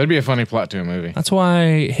 That'd be a funny plot to a movie. That's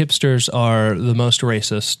why hipsters are the most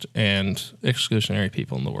racist and exclusionary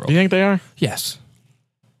people in the world. Do you think they are? Yes.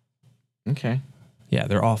 Okay. Yeah,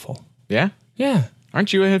 they're awful. Yeah? Yeah.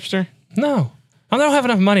 Aren't you a hipster? No. I don't have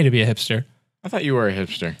enough money to be a hipster. I thought you were a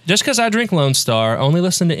hipster. Just because I drink Lone Star, only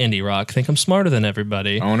listen to indie rock, think I'm smarter than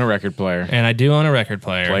everybody, Own a record player. and I do own a record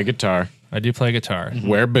player. Play guitar. I do play guitar.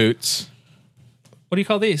 Wear boots. What do you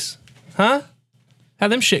call these? Huh? How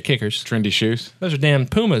them shit kickers? Trendy shoes. Those are damn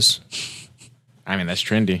Pumas. I mean, that's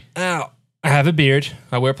trendy. Ow. I have a beard.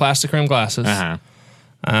 I wear plastic rim glasses. Uh-huh.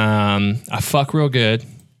 I fuck real good.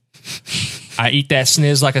 I eat that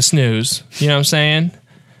sniz like a snooze. You know what I'm saying?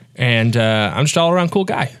 And I'm just all around cool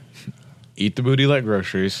guy. Eat the booty like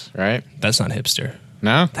groceries, right? That's not hipster.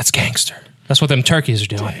 No? That's gangster. That's what them turkeys are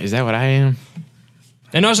doing. Is that what I am?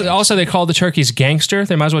 And also they call the turkeys gangster.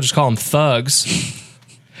 They might as well just call them thugs.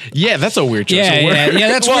 Yeah, that's a weird choice Yeah, of word. yeah,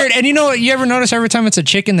 that's weird. And you know what? You ever notice every time it's a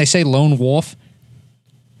chicken, they say lone wolf?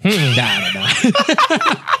 Nah, I don't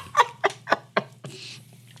know.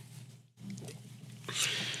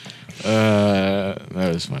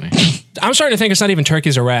 That was funny. I'm starting to think it's not even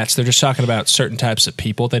turkeys or rats. They're just talking about certain types of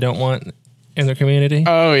people they don't want in their community.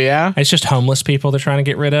 Oh, yeah? It's just homeless people they're trying to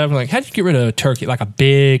get rid of. Like, how do you get rid of a turkey? Like a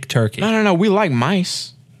big turkey. No. We like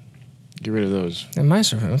mice. Get rid of those. And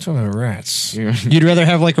mice are, I'm talking about rats. You'd rather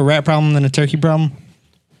have like a rat problem than a turkey problem?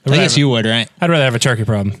 I guess you would, right? I'd rather have a turkey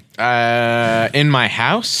problem. In my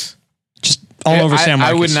house? Just all over San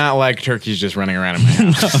I Marcos. would not like turkeys just running around in my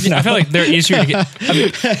house. I feel like they're easier to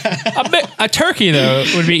get. A turkey, though,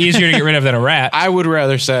 would be easier to get rid of than a rat. I would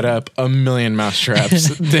rather set up a million mouse traps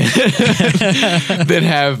than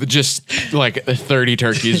have just like 30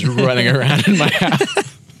 turkeys running around in my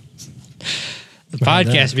house. The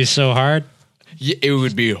podcast would be so hard. Yeah, it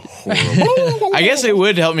would be horrible. I guess it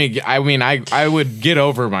would help me. I mean, I would get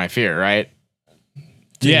over my fear, right?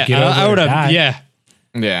 Yeah, get over I would or die. have. Yeah,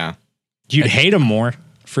 Yeah. you'd hate them more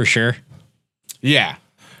for sure. Yeah.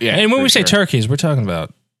 Yeah. And when for we say sure. turkeys, we're talking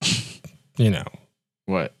about,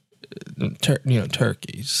 What?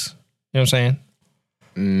 turkeys. You know what I'm saying?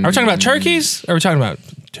 Are we talking about turkeys? Or are we talking about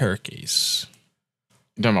turkeys?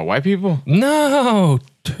 You talking about white people? No,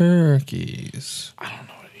 turkeys. I don't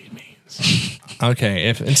know what he means. Okay,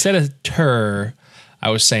 if instead of tur, I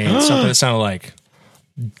was saying something that sounded like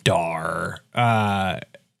dar.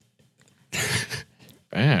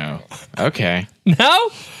 Oh, okay. No?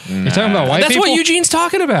 You're talking about white That's people? what Eugene's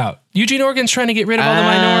talking about. Eugene, Oregon's trying to get rid of all the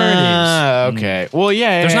minorities. Okay. Well,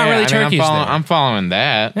 yeah. There's not really I mean, turkeys there. I'm following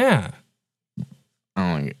that. Yeah. I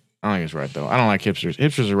don't think it's right though. I don't like hipsters.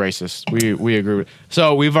 Hipsters are racist. We agree with.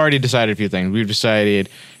 So we've already decided a few things. We've decided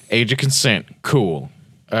age of consent, cool.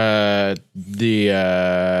 The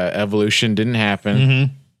evolution didn't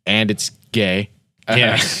happen, and it's gay.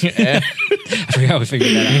 Yeah. I forgot we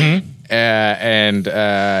figured that out. And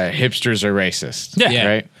hipsters are racist. Yeah.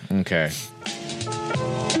 Right? Okay.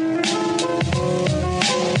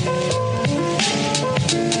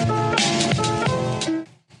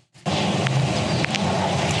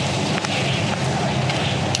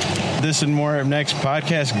 This and More Up Next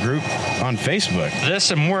podcast group on Facebook. This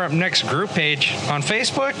and More Up Next group page on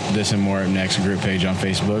Facebook. This and More Up Next group page on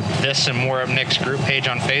Facebook. This and More Up Next group page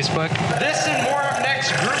on Facebook. This and More Up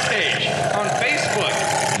Next group page on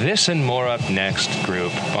Facebook. This and More Up Next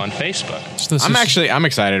group on Facebook. So I'm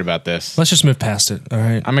excited about this. Let's just move past it. All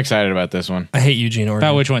right. I'm excited about this one. I hate Eugene, Oregon.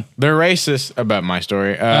 About which one? They're racist about my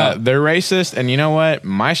story. They're racist, and you know what?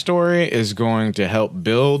 My story is going to help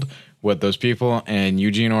build what those people in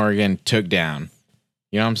Eugene, Oregon took down.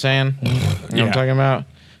 You know what I'm saying? You know what I'm talking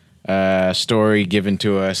about? Story given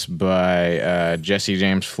to us by Jesse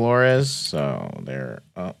James Flores. So they're,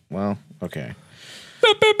 well, okay.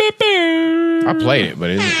 I played it, but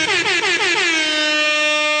is it?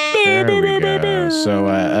 There we go.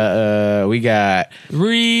 So we got...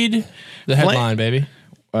 Read the headline, baby.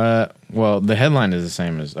 Well, the headline is the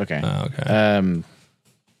same as... Okay. Oh, okay.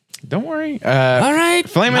 Don't worry. All right.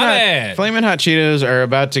 Flamin' Hot Cheetos are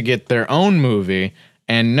about to get their own movie.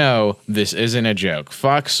 And no, this isn't a joke.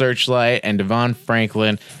 Fox Searchlight and Devon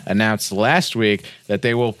Franklin announced last week that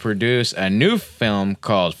they will produce a new film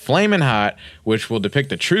called Flamin' Hot, which will depict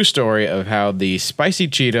the true story of how the spicy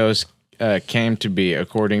Cheetos came to be,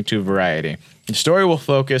 according to Variety. The story will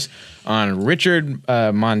focus on Richard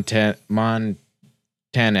Montanez.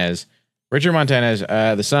 Richard Montanez,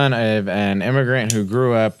 the son of an immigrant who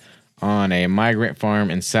grew up on a migrant farm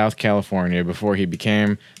in South California before he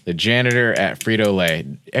became the janitor at Frito-Lay.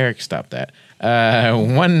 Eric, stop that.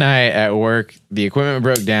 One night at work, the equipment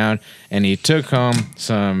broke down, and he took home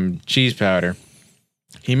some cheese powder.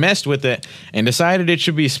 He messed with it and decided it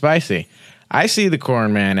should be spicy. I see the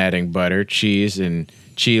corn man adding butter, cheese, and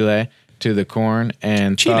chile to the corn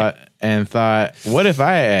and thought, what if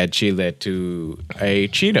I add chile to a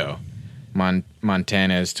Cheeto?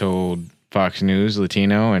 Montanez told Fox News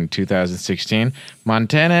Latino in 2016.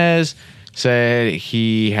 Montanez said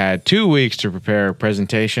he had 2 weeks to prepare a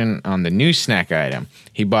presentation on the new snack item.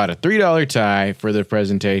 He bought a $3 tie for the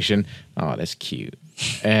presentation. Oh, that's cute.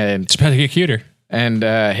 And It's about to get cuter. and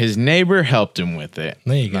his neighbor helped him with it.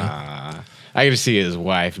 There you go. I get to see his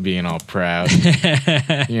wife being all proud.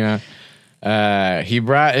 You know, he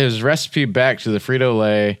brought his recipe back to the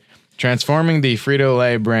Frito-Lay, transforming the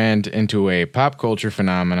Frito-Lay brand into a pop culture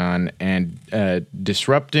phenomenon and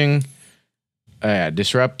disrupting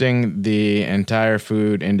the entire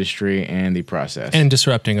food industry and the process. And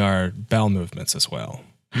disrupting our bowel movements as well,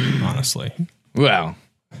 honestly. Well,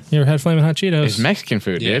 You ever had Flamin' Hot Cheetos? it's Mexican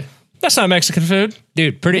food, dude. That's not Mexican food.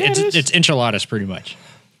 Dude, it's enchiladas pretty much.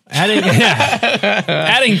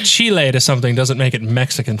 Adding chile to something doesn't make it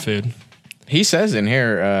Mexican food. He says in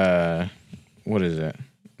here, what is it?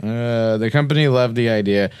 The company loved the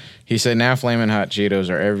idea. He said, now Flamin' Hot Cheetos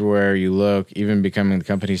are everywhere you look, even becoming the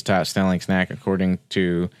company's top-selling snack, according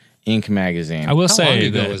to Inc. magazine. I will How long say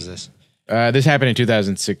ago that, was this? This happened in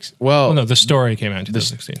 2006. Well, no, the story came out in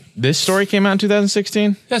 2016. this story came out in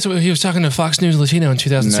 2016? That's what he was talking to Fox News Latino in No,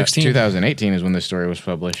 2016. 2018 is when this story was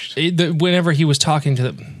published. Whenever he was talking to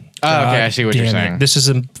the... Okay, I see what you're damn it. saying. This is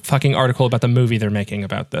a fucking article about the movie they're making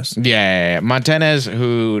about this. Yeah. Montanez,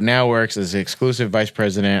 who now works as the exclusive vice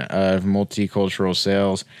president of multicultural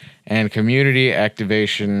sales and community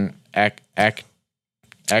activation for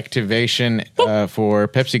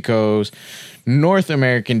PepsiCo's North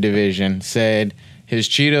American division, said his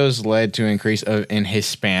Cheetos led to increase in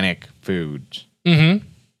Hispanic foods. Mm-hmm.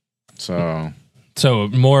 So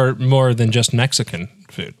more than just Mexican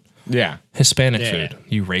food. yeah, Hispanic food.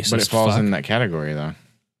 You racist but it falls fuck. in that category though.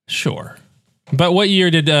 Sure. But what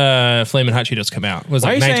year did Flamin' Hot Cheetos come out? Was it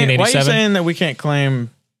Why are you 1987? saying that we can't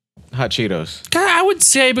claim hot Cheetos? God, I would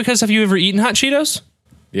say because have you ever eaten hot Cheetos?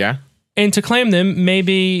 Yeah. And to claim them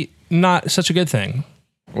maybe not such a good thing.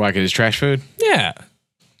 Why? 'Cause it's trash food. Yeah.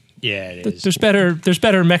 Yeah, it is. There's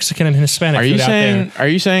better Mexican and Hispanic Are food you out saying? there. Are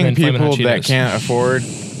you saying than Flamin' people Hot that Cheetos. can't afford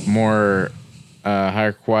more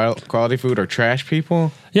higher quality food are trash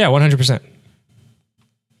people? Yeah, 100%.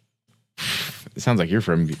 It sounds like you're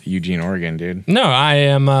from Eugene, Oregon, dude. No, I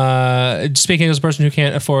am, speaking as a person who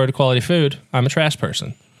can't afford quality food, I'm a trash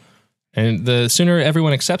person. And the sooner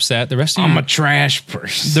everyone accepts that, the rest of you... I'm a trash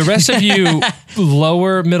person. The rest of you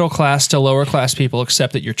lower middle class to lower class people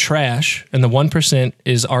accept that you're trash, and the 1%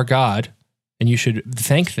 is our God, and you should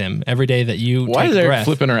thank them every day that you Why take is a there breath.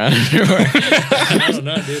 flipping around everywhere? I don't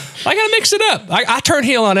know, dude. I gotta mix it up. I turn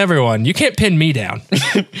heel on everyone. You can't pin me down.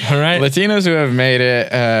 All right? Latinos who have made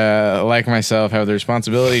it, like myself, have the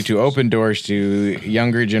responsibility to open doors to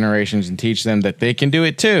younger generations and teach them that they can do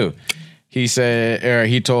it too. He said, or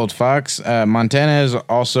he told Fox, Montana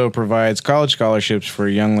also provides college scholarships for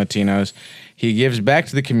young Latinos. He gives back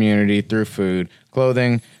to the community through food,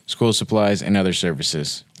 clothing, school supplies, and other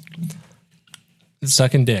services.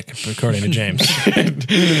 Sucking dick, according to James.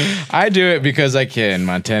 I do it because I can,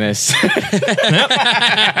 Montana said.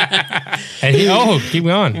 And keep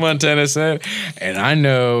going. Montana said, and I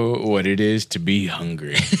know what it is to be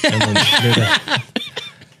hungry.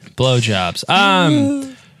 Blowjobs.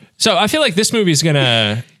 So I feel like this movie is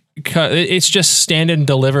gonna it's just stand and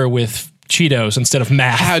deliver with Cheetos instead of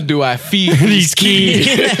math. How do I feed these kids?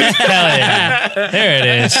 Hell yeah. There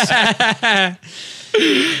it is.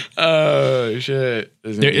 Oh, shit.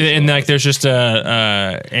 And like there's just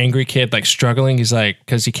a angry kid like struggling. He's like,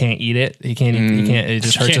 because he can't eat it. He can't, it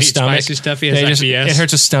just hurts Can't his eat stomach. spicy stuff. He has Yeah, IBS. it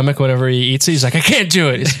hurts his stomach whenever he eats it. He's like, I can't do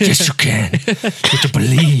it. He's like, yes, you can. You have to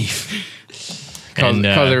believe. Calls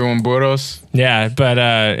everyone burros. Yeah, but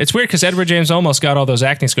it's weird because Edward James almost got all those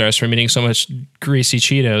acne scars from eating so much greasy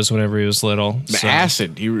Cheetos whenever he was little. The So-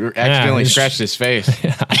 acid. He accidentally he's- scratched his face.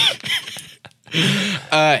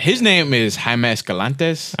 His name is Jaime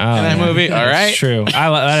Escalantes in that movie. All right. It's true.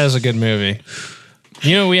 That is a good movie.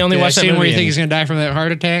 You know, we only That watched that scene movie. where you think he's gonna die from that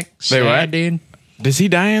heart attack. Sad, what? dude. Does he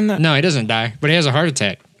die in that? No, he doesn't die, but he has a heart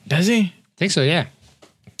attack. Does he? think so. Yeah.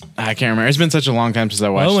 I can't remember. It's been such a long time since I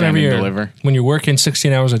watched Stand and Deliver. when you're working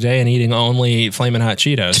 16 hours a day and eating only Flamin' Hot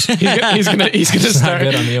Cheetos. He's gonna start.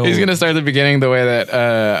 good on the old- He's gonna start the beginning the way that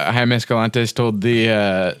Jaime Escalantes told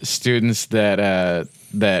the students that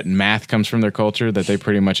that math comes from their culture, that they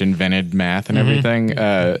pretty much invented math and everything.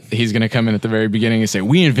 He's gonna come in at the very beginning and say,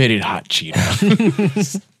 "We invented hot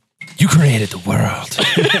Cheetos." You created the world.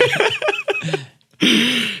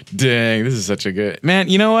 Dang, this is such a good man.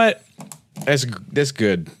 You know what? That's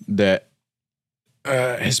good that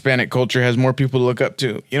Hispanic culture has more people to look up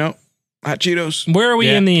to. You know, hot Cheetos. Where are we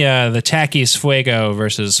Yeah. in the Takis Fuego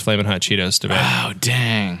versus Flamin' Hot Cheetos debate? Oh,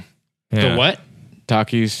 dang. Yeah. The what?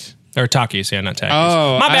 Takis. Or Takis, yeah, not Takis.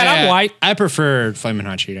 Oh, my bad. I'm white. I preferred Flamin'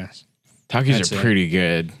 Hot Cheetos. Takis That's are it. pretty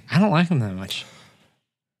good. I don't like them that much.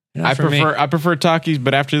 Not I for me. prefer Takis,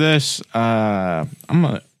 but after this, I'll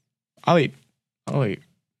eat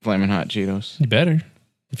Flamin' Hot Cheetos. You better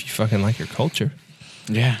if you fucking like your culture.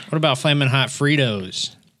 Yeah, What about Flamin' Hot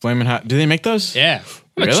Fritos? Flamin' Hot. Do they make those? Yeah.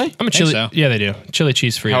 Really? I'm a Think chili. so. Yeah, they do. Chili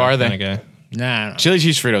cheese free. How are they? Guy. Nah. Chili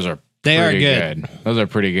cheese Fritos are. They are pretty good. Those are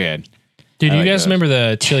pretty good. Dude, I you like guys those. remember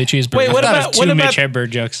the chili cheese burger? Wait, what I thought about- it was what two about- Mitch Hedberg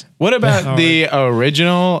jokes? What about the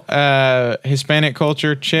original Hispanic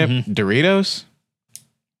culture chip Doritos?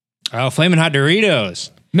 Oh, Flamin' Hot Doritos.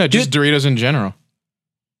 No, just Doritos in general.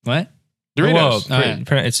 What? Doritos.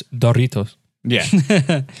 Whoa, it's Doritos. Yeah.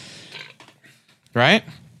 Right?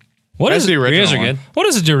 What That's is the original Doritos are one. good. What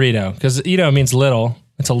is a Dorito? Because Ito means little.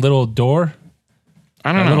 It's a little door. I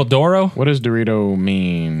A don't know. little Doro. What does Dorito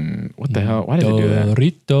mean? What the hell? Why does it do that?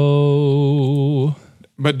 Dorito.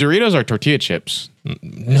 But Doritos are tortilla chips.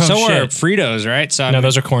 No so shit. are Fritos, right? So No,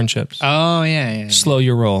 those are corn chips. Oh yeah. Slow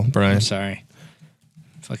your roll, Brian. I'm sorry.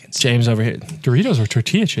 Fucking. James over here. Doritos are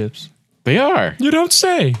tortilla chips. They are. You don't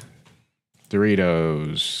say.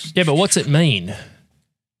 Doritos. Yeah, but what's it mean?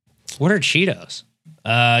 What are Cheetos?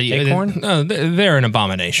 Acorn? No, they're an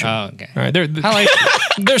abomination. Oh, okay. All right,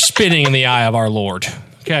 they're spitting in the eye of our Lord.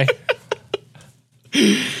 Okay.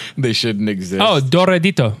 They shouldn't exist. Oh,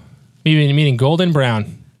 Doradito, meaning golden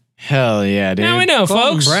brown. hell yeah, dude. Now we know,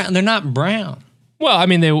 Golden folks. brown. They're not brown. Well, I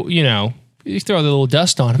mean, you throw a little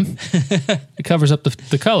dust on them, it covers up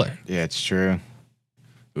the color. Yeah, it's true.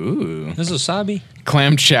 Ooh. This is wasabi.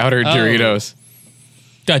 Clam chowder Doritos.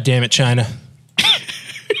 God damn it, China.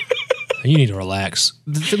 You need to relax.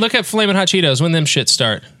 Look at Flamin' Hot Cheetos. When them shit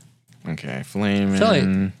start. Okay, flaming.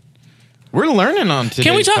 Philly. We're learning on today's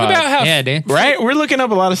Can we talk pod. about how? Yeah, dude. Right? We're looking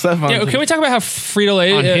up a lot of stuff on Yeah, can we talk about how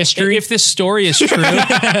Frito-Lay On history? If this story is true,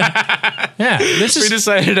 yeah, this We is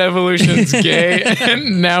decided evolution's gay,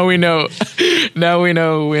 and now we know. Now we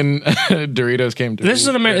know when Doritos came to. this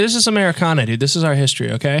is Americana, dude. This is our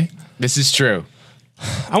history. Okay, This is true.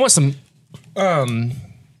 I want some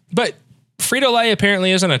But Frito-Lay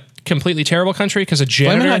apparently isn't a completely terrible country because a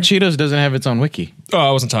Flamin' janitor. Hot Cheetos doesn't have its own wiki. Oh,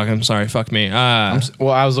 I wasn't talking. I'm sorry. Fuck me. Well,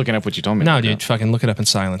 I was looking up what you told me. No, to look dude. up. Fucking look it up in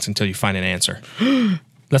silence until you find an answer.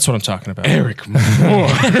 That's what I'm talking about. Eric Moore.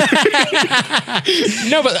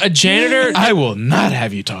 No, but a janitor. I will not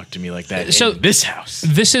have you talk to me like that So- in this house.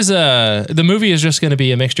 This is the movie is just going to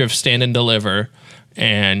be a mixture of Stand and Deliver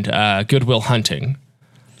and Goodwill Hunting.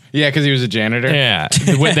 Yeah, because he was a janitor. Yeah,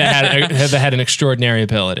 that had an extraordinary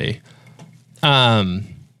ability.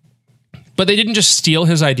 But they didn't just steal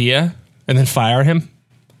his idea and then fire him.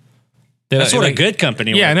 That's what a good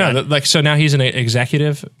company. Yeah, would no, have done. like so now he's an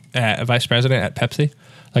executive, vice president at Pepsi.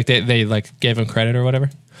 Like they like gave him credit or whatever.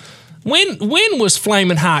 When was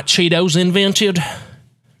Flamin' Hot Cheetos invented?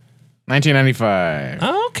 1995.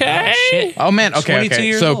 Okay. Oh man, okay, 22 okay.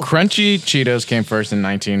 years So old. Crunchy Cheetos came first in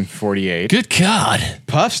 1948. Good God.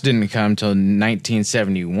 Puffs didn't come till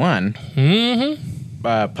 1971. Mm-hmm.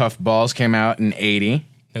 Puff Balls came out in 80.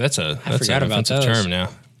 Yeah, that's an forgot about offensive those. term now.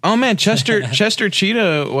 Oh man, Chester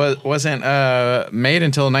Cheetah wasn't made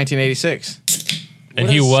until 1986. And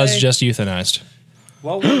What he does it was say? just euthanized.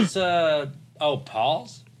 What was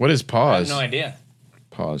Paul's? What is I Paws? have no idea.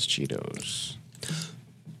 Paws Cheetos.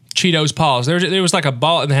 Cheetos paws. There was like a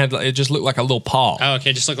ball and it just looked like a little paw. Oh,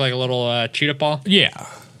 okay, just look like a little cheetah paw. Yeah.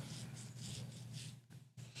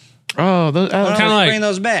 Oh, those, Kinda Let's like- bring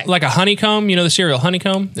those back. Like a honeycomb, you know the cereal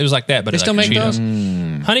honeycomb? It was like that, but They it's still like make Cheetos.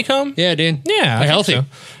 those? Honeycomb? Yeah, dude. Yeah. I They're think healthy. so.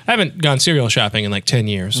 I haven't gone cereal shopping in like 10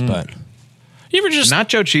 years, but you ever just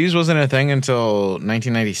nacho cheese wasn't a thing until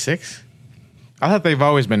 1996. I thought they've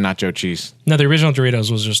always been nacho cheese. No, the original Doritos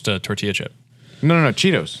was just a tortilla chip. No,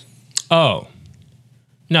 Cheetos. Oh.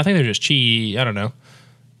 No, I think they're just cheese. I don't know.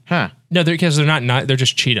 Huh? No, because they're not they're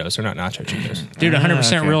just Cheetos. They're not nacho Cheetos. Dude,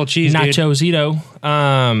 100% okay. real cheese, dude. Nacho Zito.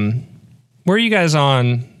 Where are you guys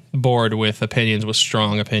on board with opinions with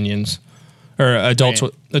strong opinions? Or adults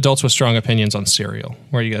with strong opinions on cereal?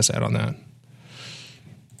 Where are you guys at on that?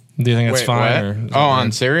 Do you think that's Wait, fine? what? Or is Oh, it on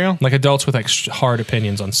weird? cereal? Like adults with like hard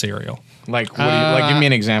opinions on cereal. Like, what do you, like? Give me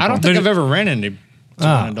an example. I don't think I've ever ran into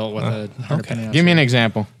an adult with a hard okay. opinion on Give me an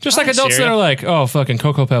example. Just like adults that cereal. are like, oh, fucking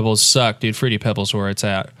Cocoa Pebbles suck, dude. Fruity Pebbles where it's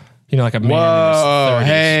at. You know, like a man Whoa! in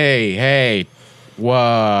his 30s. Hey!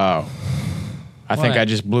 Whoa! I think What? I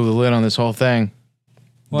just blew the lid on this whole thing.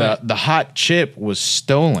 What? The hot chip was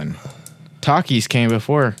stolen. Takis came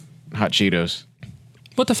before Hot Cheetos.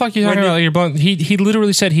 What the fuck are you talking about? You're blowing, he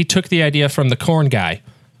literally said he took the idea from the corn guy.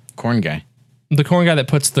 Corn guy. The corn guy that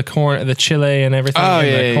puts the corn, the chile and everything Oh, in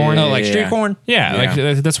yeah, the yeah, corn. yeah, Oh, like street corn? Yeah, Yeah.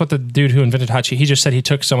 like that's what the dude who invented hot cheese. He just said he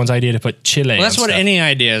took someone's idea to put chile. Well, that's on what stuff. any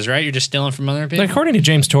idea is, right? You're just stealing from other people. Like, according to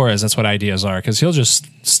James Torres, that's what ideas are because he'll just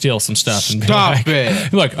steal some stuff and Stop be like,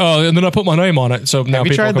 it. be like, oh, and then I put my name on it. So now Have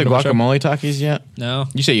you people tried the come to my show. guacamole Takis yet? No.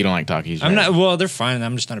 You say you don't like Takis, I'm right? not. Well, they're fine.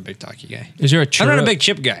 I'm just not a big Taki guy. Is there a I'm churro? not a big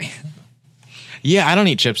chip guy. Yeah, I don't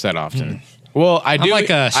eat chips that often. Well, I do. I'm like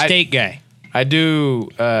a I- steak guy. I do.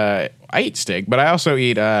 I eat steak, but I also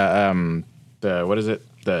eat the what is it?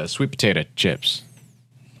 The sweet potato chips.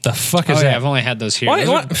 The fuck Oh, is yeah, that? I've only had those here. Why, Those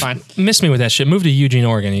why, are fine. miss me with that shit. Move to Eugene,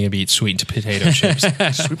 Oregon, and you'll be eating sweet potato chips.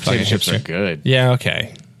 Sweet potato chips are good. Yeah,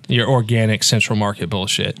 okay. Your organic Central Market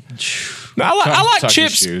bullshit. No, I like Tuck your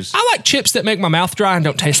chips. shoes. I like chips that make my mouth dry and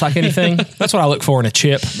don't taste like anything. That's what I look for in a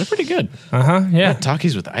chip. They're pretty good. Yeah.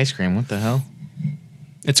 Takis with ice cream. What the hell?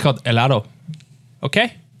 It's called helado.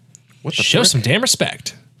 Okay? What the Show frick? some damn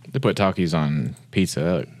respect. They put Takis on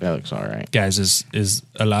pizza. That looks all right. Guys, is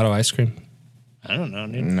helado ice cream? I don't know,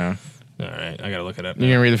 dude. No. All right, I got to look it up. You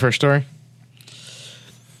gonna read the first story?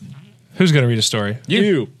 Who's going to read a story?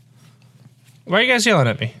 You. Why are you guys yelling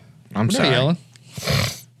at me? I'm Not sorry. yelling.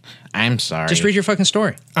 I'm sorry. Just read your fucking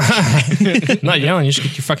story. Not yelling. You should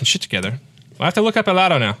get your fucking shit together. I have to look up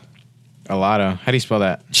helado now. Helado. How do you spell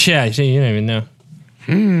that? Yeah, you see, you don't even know.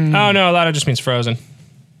 Oh, no, helado just means frozen.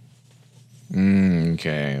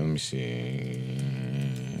 Okay, let me see.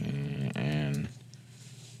 And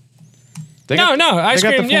they No, ice they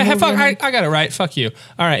got the cream. full Yeah, movie fuck, in it? I got it right. Fuck you.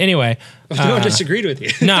 All right, anyway. No one disagreed with you.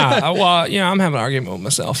 Nah, well, I'm having an argument with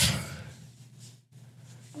myself.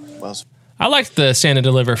 I like the Stand and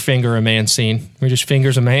Deliver finger a man scene. Where he just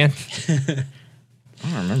fingers a man. I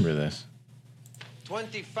don't remember this.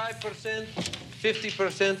 25%,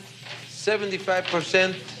 50%,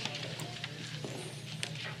 75%,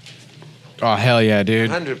 Oh hell yeah, dude.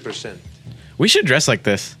 100%. We should dress like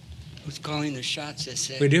this. Who's calling the shots? I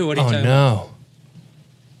said. We do. What are you Oh, talking no.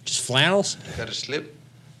 Just flannels? Got a slip?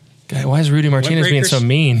 God, why is Rudy Martinez being so breakers?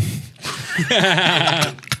 mean?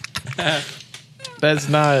 That's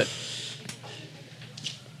not.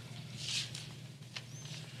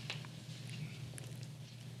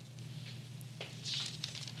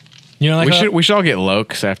 You know, like we should all get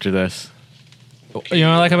Lokes after this. You know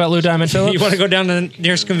what I like about Lou Diamond Phillips? You want to go down to the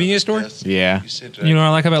nearest convenience store? Yeah. You know what I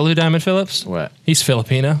like about Lou Diamond Phillips? What? He's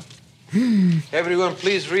Filipino. Everyone,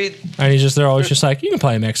 please read. And they're always just like, you can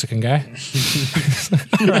play a Mexican guy.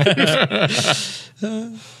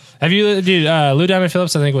 Have you, dude, Lou Diamond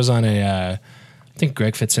Phillips, I think, was on I think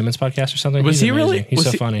Greg Fitzsimmons podcast or something. Was He's he amazing. really? He's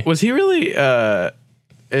so funny. Was he really, what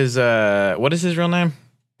is his real name?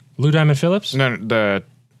 Lou Diamond Phillips? No,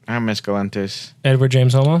 I'm Escalantes. Edward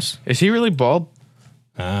James Olmos? Is he really bald?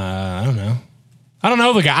 I don't know. I don't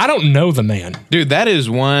know the guy. I don't know the man. Dude, that is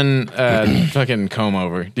one fucking comb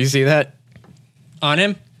over. Do you see that? On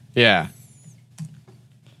him? Yeah.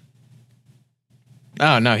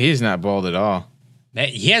 Oh, no, he's not bald at all.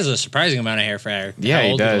 He has a surprising amount of hair for Yeah, how he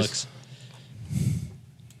old does. looks.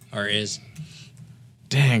 Or is.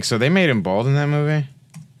 Dang, so they made him bald in that movie?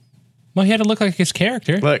 Well, he had to look like his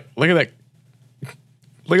character. Look at that.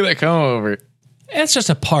 Look at that comb over. It's just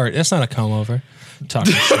a part. That's not a comb over.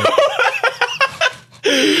 Talking shit.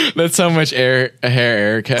 That's so much hair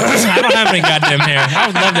Eric has. I don't have any goddamn hair. I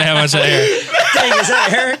would love to have much hair. Dang, is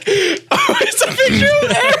that Eric? Oh, it's a picture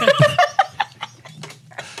of Eric.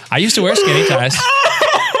 I used to wear skinny ties.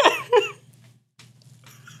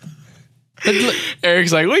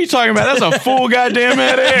 Eric's like, what are you talking about? That's a full goddamn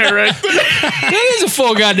head of hair right there. That is a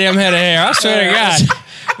full goddamn head of hair. I swear to God.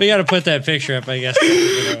 We got to put that picture up, I guess.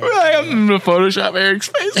 I'm gonna Photoshop Eric's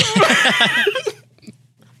face.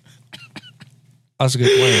 That's a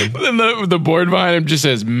good plan. Then the board behind him just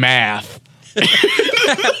says math.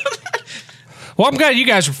 Well, I'm glad you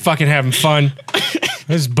guys were fucking having fun.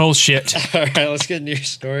 This is bullshit. All right, let's get into your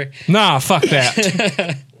story. Nah, fuck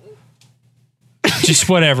that. Just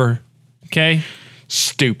whatever. Okay?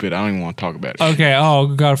 Stupid. I don't even want to talk about it. Okay,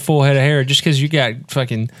 got a full head of hair. Just because you got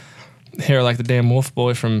fucking hair like the damn wolf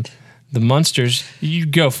boy from the Munsters, you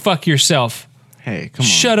go fuck yourself. Hey, come on.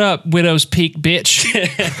 Shut up, Widow's Peak, bitch.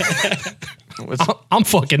 I'm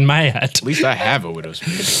fucking mad. At least I have a widow's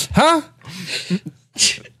peak. Huh?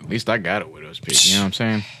 At least I got a widow's peak. You know what I'm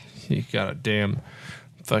saying? You got a damn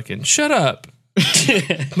fucking shut up.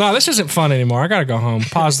 No, this isn't fun anymore. I gotta go home.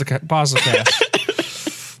 Pause the cast.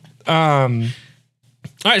 All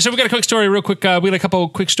right, so we got a quick story, real quick. We got a couple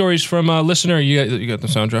quick stories from a listener. You got the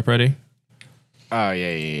sound drop ready? Oh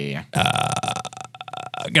yeah.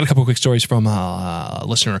 Got a couple quick stories from a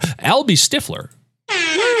listener, Albie Stifler.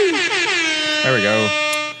 There we go.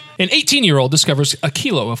 An 18-year-old discovers a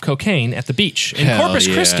kilo of cocaine at the beach in Hell Corpus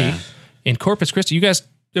yeah. Christi. In Corpus Christi, you guys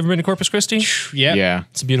ever been to Corpus Christi? Yeah. Yeah.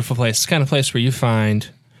 It's a beautiful place. It's the kind of place where you find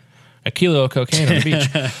a kilo of cocaine on the beach.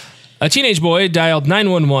 A teenage boy dialed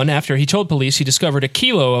 911 after he told police he discovered a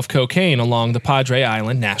kilo of cocaine along the Padre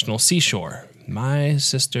Island National Seashore. My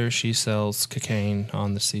sister, she sells cocaine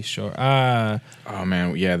on the seashore. Oh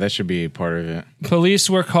man, yeah, that should be part of it. Police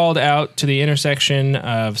were called out to the intersection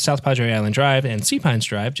of South Padre Island Drive and Sea Pines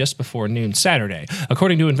Drive just before noon Saturday.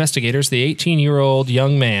 According to investigators, the 18-year-old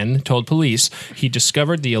young man told police he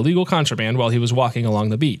discovered the illegal contraband while he was walking along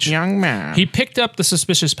the beach. Young man. He picked up the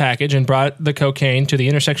suspicious package and brought the cocaine to the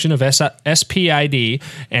intersection of SPID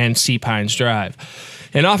and Sea Pines Drive.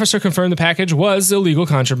 An officer confirmed the package was illegal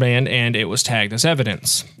contraband and it was tagged as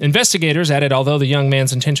evidence. Investigators added, although the young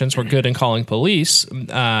man's intentions were good in calling police,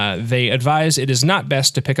 they advise it is not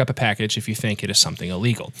best to pick up a package if you think it is something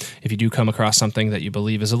illegal. If you do come across something that you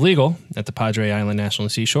believe is illegal at the Padre Island National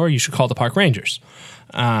Seashore, you should call the park rangers.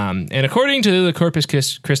 And according to the Corpus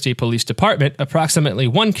Christi Police Department, approximately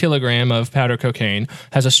 1 kilogram of powder cocaine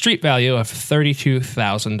has a street value of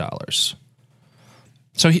 $32,000.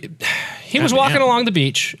 So he was walking along the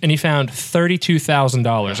beach and he found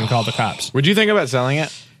 $32,000 and called the cops. Would you think about selling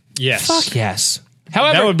it? Yes. Fuck yes.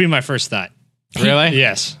 However, That would be my first thought. Really?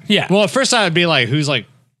 Yes. Yeah. Well, at first I would be like,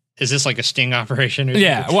 is this like a sting operation? Or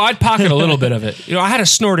yeah. Well, I'd pocket a little bit of it. You know, I had to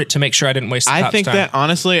snort it to make sure I didn't waste the I cop's think time. that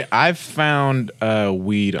honestly, I've found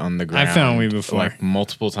weed on the ground. I've found weed before. like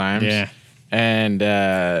multiple times. Yeah. And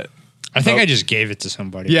I think I just gave it to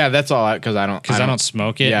somebody. yeah, that's all. Because I don't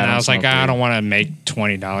smoke it. Yeah, and I I don't was like, smoke I weed. don't want to make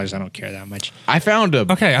 $20. I don't care that much. I found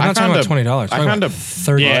a. Okay, I'm not talking about $20. I found a.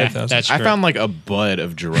 Yeah, $35,000. that's I true. found like a bud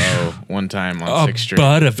of Dro one time on a 6th Street.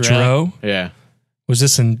 bud of Really? Dro. Yeah. Was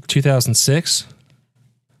this in 2006?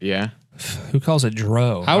 Yeah. Who calls it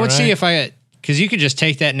Dro? I would All see right? if I, because you could just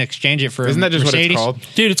take that and exchange it for Isn't that just Mercedes. what it's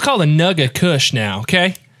called? Dude, it's called a Nugga Kush now,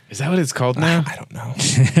 okay? Is that what it's called now? I don't know.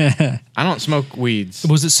 I don't smoke weeds.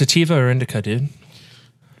 Was it sativa or indica, dude?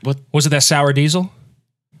 What? Was it that sour diesel?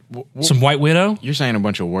 Some White Widow? You're saying a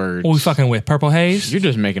bunch of words. What we fucking with? Purple Haze? You're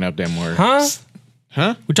just making up them words. Huh?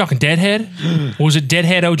 Huh? We're talking Deadhead? Or was it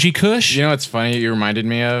Deadhead OG Kush? You know what's funny? You reminded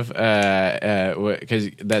me of because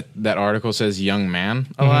that article says young man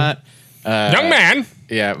a lot. Young man.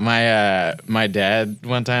 Yeah, my dad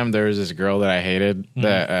one time there was this girl that I hated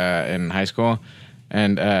that in high school,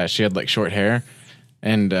 and she had like short hair,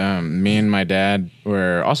 and me and my dad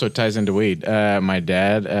were also ties into weed. My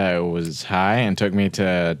dad was high and took me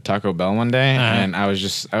to Taco Bell one day, and I was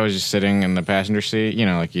just sitting in the passenger seat, you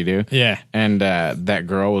know, like you do. Yeah. And that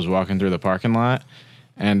girl was walking through the parking lot,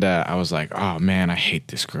 and I was like, oh man, I hate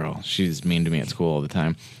this girl. She's mean to me at school all the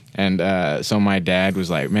time. And so my dad was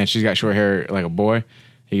like, man, she's got short hair like a boy.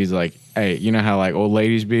 He's like, hey, you know how like old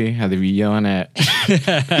ladies be? How they be yelling at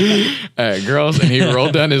girls? And he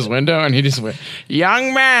rolled down his window and he just went,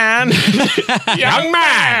 young man, young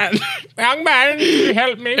man, young man,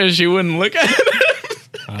 help me. And she wouldn't look at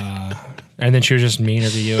it. And then she was just meaner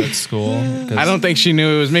to you at school. I don't think she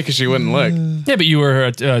knew it was me because she wouldn't look. Yeah, but you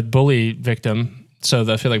were a bully victim. So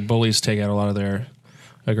I feel like bullies take out a lot of their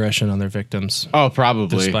aggression on their victims. Oh,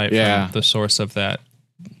 probably. Despite yeah. from the source of that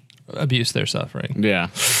abuse they're suffering. Yeah.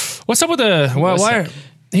 What's up with the why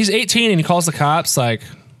he's 18 and he calls the cops? Like,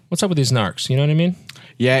 what's up with these narcs? You know what I mean?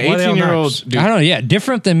 Yeah, Why are they all 18-year-old narcs? dude. I don't know. Yeah,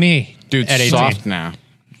 different than me. Dude's at 18. soft now,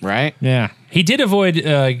 right? Yeah. He did avoid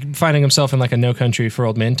finding himself in like a No Country for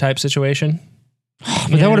Old Men type situation.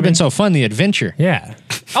 But that would have been so fun, the adventure. Yeah.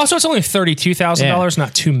 Also, it's only $32,000,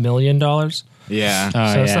 not $2 million. Yeah.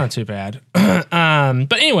 So it's not too bad.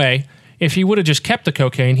 But anyway, if he would have just kept the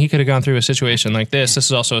cocaine, he could have gone through a situation like this. This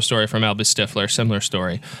is also a story from Albus Stifler, similar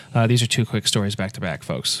story. These are two quick stories back to back,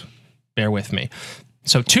 folks. Bear with me.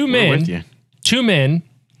 So two men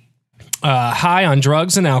high on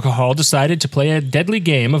drugs and alcohol decided to play a deadly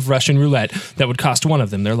game of Russian roulette that would cost one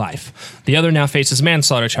of them their life. The other now faces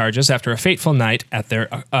manslaughter charges after a fateful night at their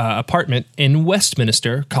apartment in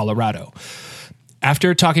Westminster, Colorado.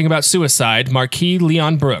 After talking about suicide, Marquis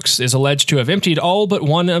Leon Brooks is alleged to have emptied all but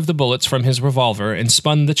one of the bullets from his revolver and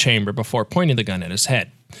spun the chamber before pointing the gun at his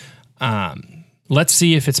head. Let's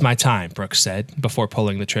see if it's my time, Brooks said, before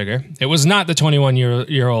pulling the trigger. It was not the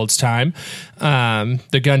 21-year-old's time.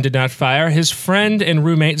 The gun did not fire. His friend and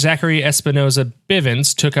roommate, Zachary Espinoza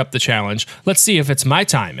Bivens, took up the challenge. Let's see if it's my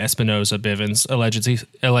time, Espinoza Bivens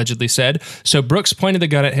allegedly said. So Brooks pointed the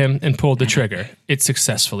gun at him and pulled the trigger. It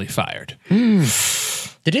successfully fired.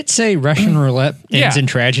 Did it say Russian roulette ends in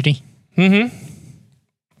tragedy? Mm-hmm.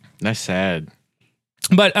 That's sad.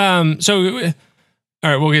 But, all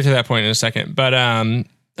right, we'll get to that point in a second. But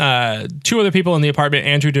two other people in the apartment,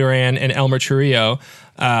 Andrew Duran and Elmer Churillo,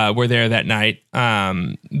 were there that night.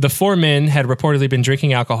 The four men had reportedly been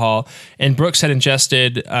drinking alcohol, and Brooks had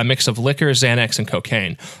ingested a mix of liquor, Xanax, and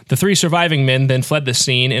cocaine. The three surviving men then fled the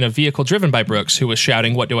scene in a vehicle driven by Brooks, who was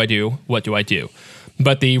shouting, "What do I do? What do I do?"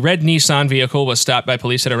 But the red Nissan vehicle was stopped by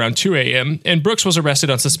police at around 2 a.m., and Brooks was arrested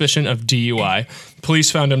on suspicion of DUI. Police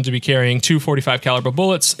found him to be carrying 2 .45 caliber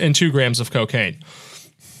bullets and 2 grams of cocaine.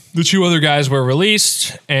 The two other guys were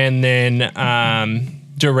released, and then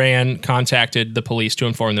Duran contacted the police to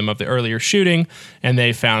inform them of the earlier shooting, and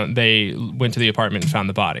they went to the apartment and found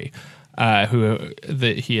the body,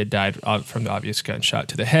 he had died from the obvious gunshot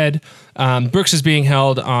to the head. Brooks is being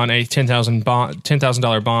held on a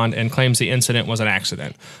 $10,000 bond and claims the incident was an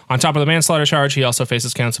accident. On top of the manslaughter charge, he also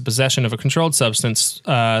faces counts of possession of a controlled substance,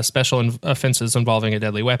 special offenses involving a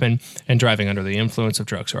deadly weapon, and driving under the influence of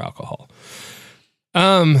drugs or alcohol.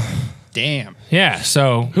 Damn. Yeah,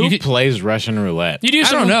 so Who plays Russian roulette?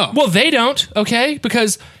 I don't know. Well, they don't, okay?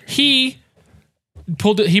 Because he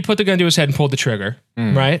put the gun to his head and pulled the trigger,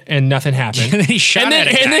 right? And nothing happened. And then he shot at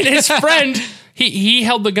a guy. And then his friend, he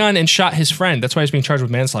held the gun and shot his friend. That's why he's being charged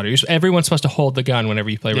with manslaughter. Everyone's supposed to hold the gun whenever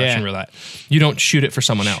you play Russian roulette. You don't shoot it for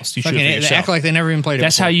someone else. You shoot it for They yourself. act like they never even played it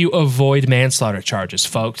That's before. how you avoid manslaughter charges,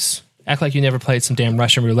 folks. Act like you never played some damn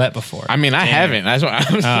Russian roulette before. I mean, I haven't. That's what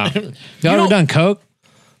I'm saying. Y'all ever done coke?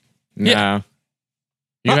 No. Yeah.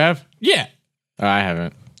 You have? Yeah. Oh, I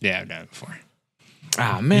haven't. Yeah, I've done it before.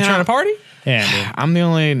 Ah, man. You trying to party? Yeah, dude. I'm the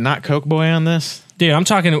only not Coke boy on this. Dude, I'm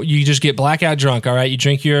talking, you just get blackout drunk, all right? You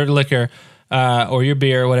drink your liquor or your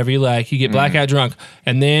beer, whatever you like. You get blackout drunk,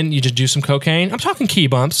 and then you just do some cocaine. I'm talking key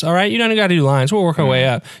bumps, all right? You don't got to do lines. We'll work our way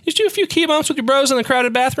up. You just do a few key bumps with your bros in the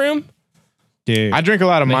crowded bathroom. Dude. I drink a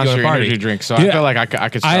lot of Then you go to Monster party. Energy drinks, so Dude, I feel like I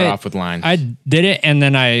could start off with lines. I did it, and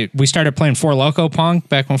then we started playing Four Loko Pong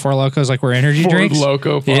back when Four Locos were energy Four drinks.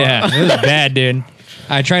 Loko Pong. Yeah, it was bad, dude.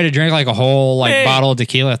 I tried to drink like a whole Hey. bottle of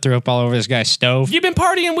tequila, threw up all over this guy's stove. You been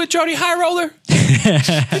partying with Jody High Roller?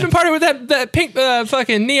 You been partying with that pink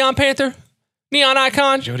fucking Neon Panther? Neon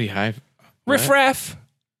Icon? Jody Hive. Riff Raff?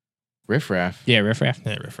 Riff Raff. Yeah, Riff Raff.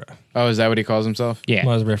 Yeah, Riff Raff. Oh, is that what he calls himself? Yeah.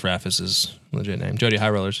 Well, Riff Raff is his legit name. Jody High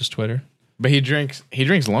Roller's his Twitter. But he drinks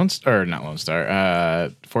Lone Star, or not Lone Star,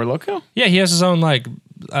 Four Loko? Yeah, he has his own like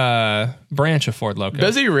branch of Ford Loco.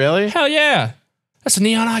 Does he really? Hell yeah. That's a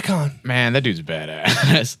neon icon. Man, that dude's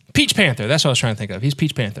badass. Peach Panther. That's what I was trying to think of. He's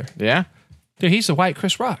Peach Panther. Yeah? Dude, he's the white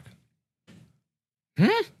Chris Rock. Hmm?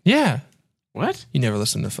 Yeah. What? You never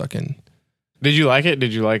listened to fucking... Did you like it?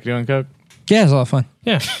 Did you like doing coke? Yeah, it's a lot of fun.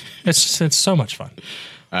 Yeah. It's so much fun.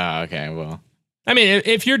 Okay, well. I mean,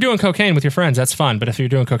 if you're doing cocaine with your friends, that's fun. But if you're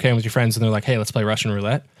doing cocaine with your friends and they're like, hey, let's play Russian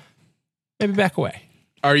roulette, maybe back away.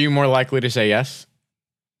 Are you more likely to say yes?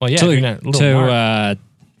 Well, yeah. To you're not a little more-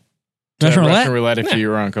 Russian roulette? Russian roulette if Yeah. you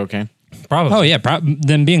were on cocaine? Probably. Oh, yeah.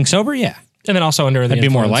 Then being sober, yeah. And then also under the That'd be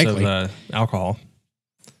more influence likely. of alcohol.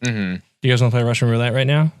 Mm-hmm. Do you guys want to play Russian roulette right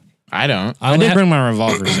now? I don't. I did bring my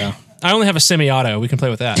revolver, so. I only have a semi-auto. We can play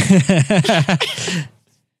with that.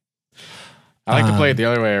 I like to play it the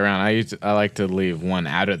other way around. I like to leave one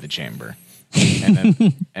out of the chamber, and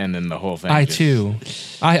then the whole thing.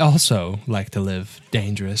 I also like to live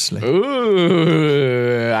dangerously.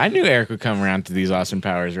 Ooh, I knew Eric would come around to these Austin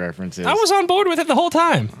Powers references. I was on board with it the whole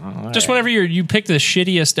time. All Just right. whenever you picked the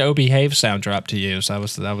shittiest "Oh Behave" sound drop to use, that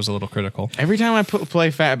was a little critical. Every time I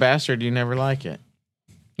play Fat Bastard, you never like it.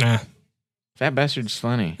 Nah, Fat Bastard's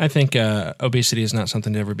funny. I think obesity is not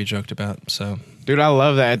something to ever be joked about. So, Dude, I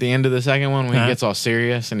love that at the end of the second one when Huh? he gets all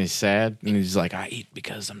serious and he's sad and he's like, I eat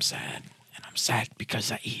because I'm sad and I'm sad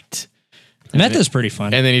because I eat. Meth is pretty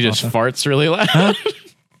fun. And then he just farts really loud.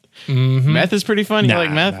 Meth is pretty fun. You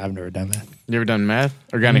like meth? I've never done that. You ever done meth?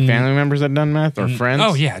 Or got any family members that done meth or friends?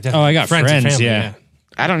 oh yeah, definitely. Oh, I got friends, and family, yeah.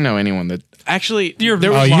 I don't know anyone that actually. You're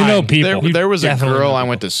there was, you know people. There was a definitely girl know I people.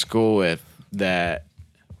 went to school with that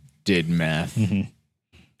did meth.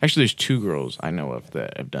 Actually, there's two girls I know of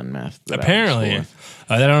that have done meth. that I went to Apparently, school with.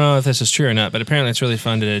 I don't know if this is true or not, but apparently it's really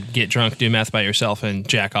fun to get drunk, do meth by yourself, and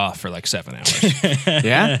jack off for like 7 hours.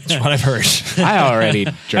 Yeah, That's what I've heard. I already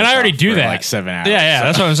And I already do that. like 7 hours. Yeah,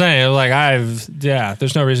 that's what I'm saying. Like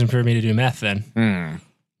there's no reason for me to do meth then.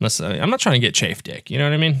 Unless I'm not trying to get chafe dick. You know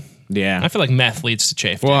what I mean? Yeah. I feel like meth leads to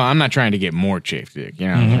chafe dick. Well, I'm not trying to get more chafe dick. You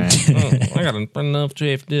know what I'm saying? I got enough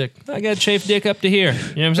chafe dick. I got chafe dick up to here.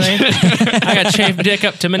 You know what I'm saying? I got chafe dick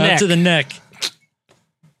up to my neck. Up to the neck.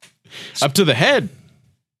 Up to the head.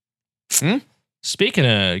 Speaking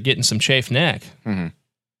of getting some chafe neck,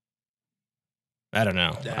 I don't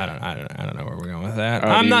know. I don't know where we're going with that. Oh,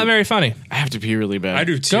 I'm do not you- very funny. I have to pee really bad.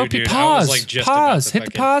 do Go pee. Pause. Pause. Hit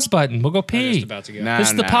the pause button. We'll go pee. to go. Nah,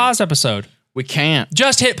 This is the nah. pause episode. We can't.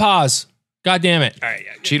 Just hit pause. God damn it.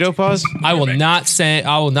 Cheeto pause? I will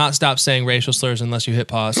not stop saying racial slurs unless you hit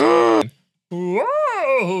pause. Whoa.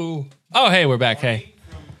 Oh, hey, we're back. Hey.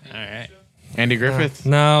 All right. Andy Griffith?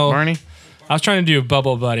 No. Barney? I was trying to do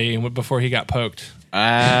Bubble Buddy before he got poked. Oh,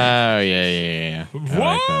 yeah. I like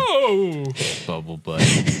that. Whoa. Bubble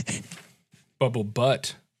butt. Bubble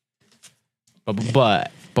butt. Bubble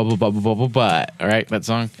butt. Bubble butt. All right, that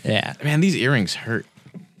song? Yeah. Man, these earrings hurt.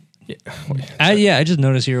 I just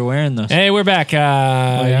noticed you were wearing those. Hey, we're back. You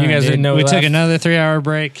guys didn't know we took left. another 3-hour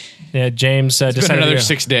break. Yeah, James It's been decided another to,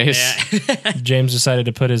 6 days. James decided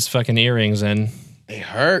to put his fucking earrings in. They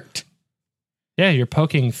hurt. Yeah, you're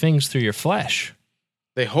poking things through your flesh.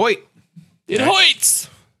 They hoit. It hoits.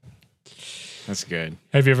 That's good.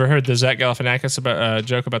 Have you ever heard the Zach Galifianakis about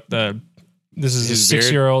joke about this is His a beard?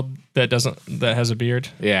 6-year-old that has a beard?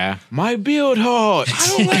 Yeah. My beard hurts. I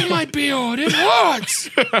don't like my beard. It hurts.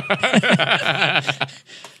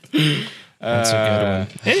 That's a good one.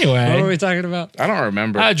 Anyway, What were we talking about? I don't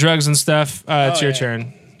remember. drugs and stuff. It's your yeah.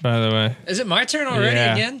 turn, by the way. Is it my turn already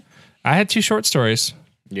Yeah. again? I had 2 short stories.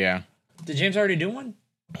 Yeah. Did James already do one?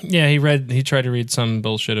 Yeah, he tried to read some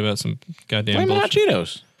bullshit about some goddamn Flamin' Hot bullshit.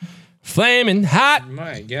 Cheetos. Flaming hot.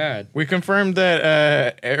 My God. We confirmed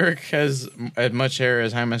that Eric has as much hair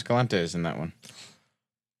as Jaime Escalante is in that one.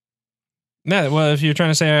 Yeah, well, if you're trying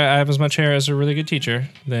to say I have as much hair as a really good teacher,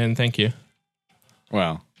 then thank you.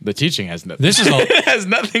 Well, the teaching has nothing. This is a it has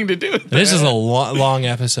nothing to do with this that. is a long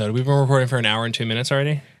episode. We've been recording for an hour and 2 minutes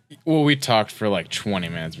already. Well, we talked for like 20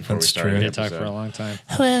 minutes before That's we started. true. the We Talked for a episode. long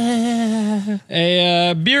time.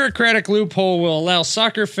 A bureaucratic loophole will allow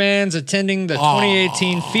soccer fans attending the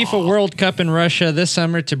 2018 FIFA World Cup in Russia this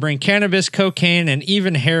summer to bring cannabis, cocaine, and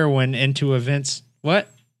even heroin into events. What?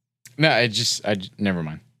 No, never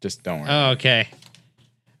mind. Just don't worry. Oh, okay.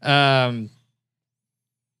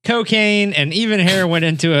 Cocaine and even heroin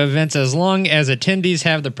into events as long as attendees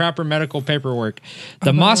have the proper medical paperwork.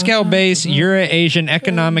 The Moscow-based Euro-Asian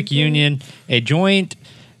Economic Union, a joint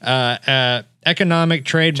economic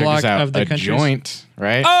trade Check bloc this out. of the A countries. joint,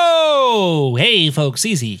 right? Oh, hey, folks,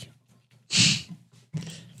 easy.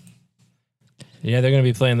 Yeah, they're going to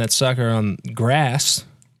be playing that soccer on grass.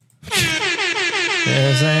 You know what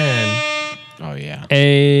I'm saying? Oh, yeah.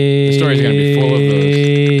 The story's gonna be full of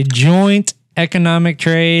those. Joint economic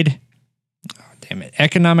trade. Oh, damn it.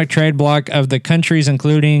 Economic trade bloc of the countries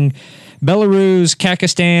including Belarus,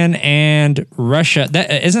 Kazakhstan, and Russia.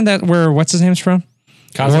 Isn't that where what's his name's from?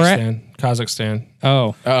 Kazakhstan.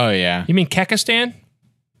 Oh, yeah. You mean Kakistan?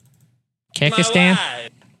 Kazakhstan?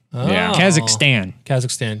 Oh. Yeah.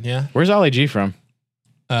 Kazakhstan. Yeah. Where's Ollie G from?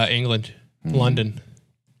 England. London.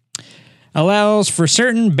 Allows for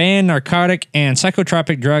certain banned narcotic and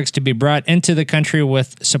psychotropic drugs to be brought into the country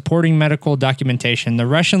with supporting medical documentation. The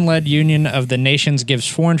Russian-led Union of the Nations gives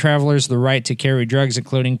foreign travelers the right to carry drugs,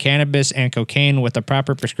 including cannabis and cocaine, with the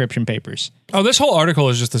proper prescription papers. Oh, this whole article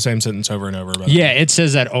is just the same sentence over and over. Yeah, it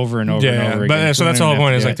says that over and over and over again. But so that's the whole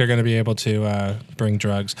point is like they're going to be able to bring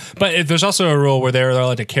drugs. But there's also a rule where they're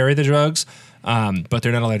allowed to carry the drugs, but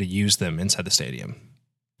they're not allowed to use them inside the stadium.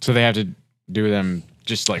 So they have to do them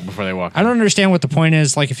just like before they walk in. I don't understand what the point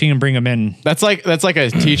is. Like if you can bring them in, That's like a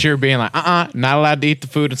teacher being like, not allowed to eat the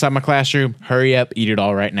food inside my classroom. Hurry up, eat it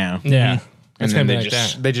all right now. Yeah. And It's then gonna they be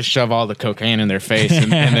just like they just shove all the cocaine in their face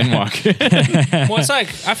and then walk. Well, it's like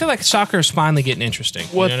I feel like soccer is finally getting interesting.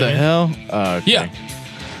 You What know the I mean? hell? Okay.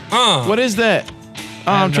 Yeah. What is that?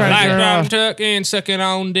 Oh, I'm trying to Like figure I'm out. tucking, sucking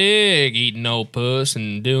on dick, eating old puss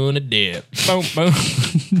and doing a dip. Boom, boom.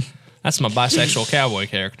 That's my bisexual cowboy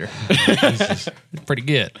character. It's pretty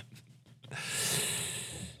good.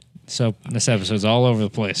 so this episode's all over the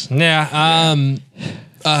place. Yeah.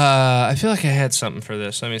 I feel like I had something for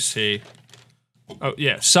this. Let me see. Oh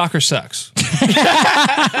yeah, soccer sucks.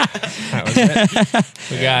 That was it.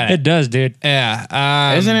 We got It it. does, dude.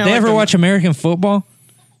 Yeah. Isn't it They like ever watch American football?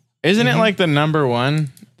 Isn't it like the number one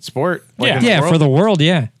sport? Like Yeah. in the Yeah, world? for the world,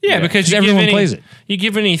 yeah. Yeah, because you everyone give any, plays it. You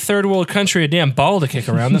give any third world country a damn ball to kick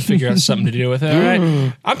around, they'll figure out something to do with it. All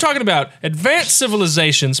right. I'm talking about advanced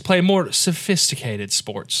civilizations play more sophisticated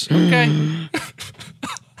sports. Okay.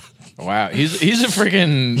 Wow, he's a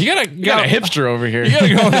freaking You gotta you got a hipster over here. You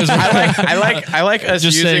gotta go on this. I like us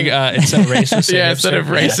just using saying instead of racist. saying yeah instead hipster. of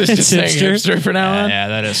racist just saying hipster. hipster for now on. Yeah,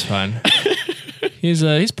 that is fun.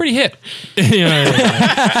 He's pretty hip. You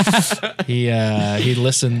know, he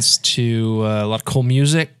listens to a lot of cool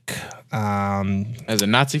music. As a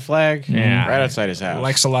Nazi flag, Yeah. right outside his house.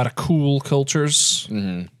 Likes a lot of cool cultures.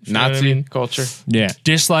 Nazi what I mean? culture, Yeah.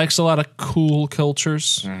 Dislikes a lot of cool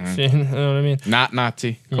cultures. You know what I mean? not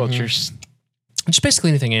Nazi cultures. Just basically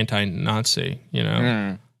anything anti-Nazi. You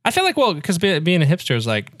know. I feel like because being a hipster is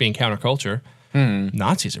like being counterculture.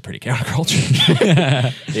 Nazis are pretty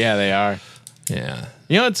counterculture. Yeah, they are. Yeah.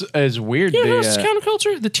 You know, it's weird. You know they, who's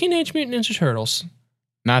counterculture? The Teenage Mutant Ninja Turtles.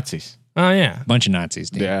 Nazis. Oh yeah. Bunch of Nazis,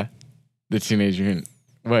 dude. Yeah, the Teenage Mutant.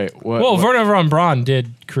 Wait, what? Well, what? Werner von Braun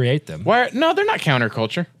did create them. Why? No, they're not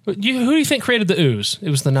counterculture. Who do you think created the ooze? It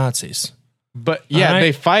was the Nazis. But yeah, Alright.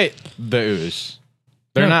 they fight the ooze.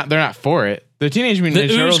 They're No. not for it. The Teenage Mutant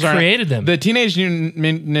The Ninja ooze Turtles aren't- created them. The Teenage Mutant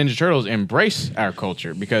Ninja Turtles embrace our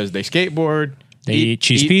culture because they skateboard. They eat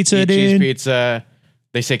cheese pizza, eat cheese dude. pizza.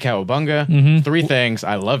 They say cowabunga. 3 things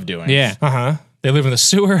I love doing. Yeah. They live in the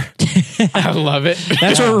sewer. I love it.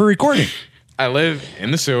 That's what we're recording. I live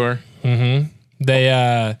in the sewer.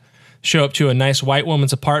 They show up to a nice white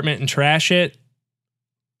woman's apartment and trash it.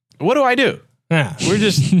 What do I do? Yeah. We're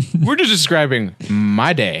just describing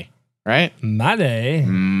my day, right? My day.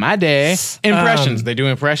 My day. Impressions. They do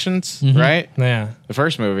impressions, right? Yeah. The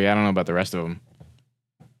first movie. I don't know about the rest of them.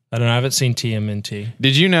 I don't know. I haven't seen TMNT.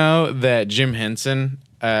 Did you know that Jim Henson,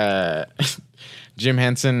 the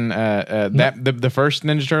first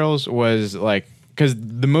Ninja Turtles was like, because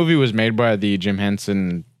the movie was made by the Jim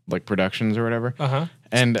Henson like Productions or whatever.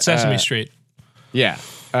 And Sesame Street. Yeah.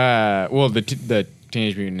 Well, the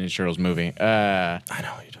Teenage Mutant Ninja Turtles movie. I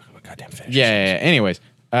know you're talking about goddamn fish. Yeah. Anyways,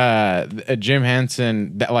 Jim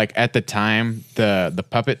Henson. That like at the time, the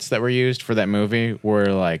puppets that were used for that movie were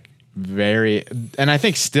like very, and I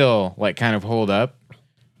think still like kind of hold up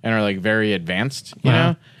and are like very advanced, you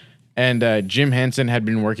know. And Jim Henson had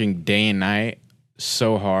been working day and night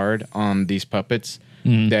so hard on these puppets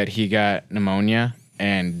that he got pneumonia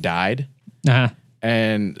and died.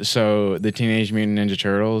 And so the Teenage Mutant Ninja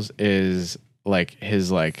Turtles is like his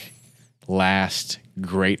like last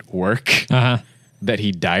great work that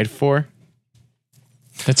he died for.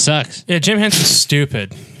 That sucks. Yeah, Jim Henson's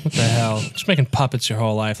stupid. What the hell? Just making puppets your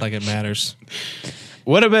whole life like it matters.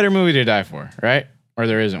 What a better movie to die for, right? Or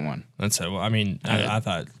there isn't one. That's it. Well, I mean, I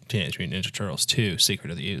thought Teenage Mutant Ninja Turtles 2,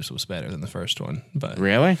 Secret of the Ooze was better than the first one. But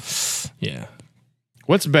Really? yeah.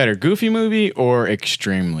 What's better, Goofy movie or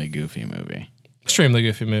extremely Goofy movie? Extremely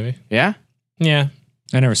goofy movie. Yeah? Yeah.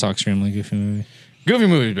 I never saw Extremely Goofy movie. Goofy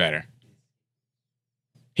movie's better.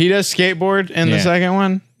 He does skateboard in the second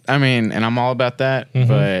one. I mean, and I'm all about that,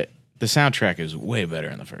 but the soundtrack is way better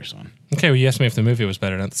in the first one. Okay, well, you asked me if the movie was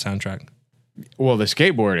better, not the soundtrack. Well, the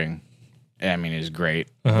skateboarding, I mean, is great,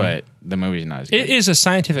 but the movie's not as good. It is a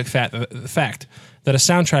scientific fact that a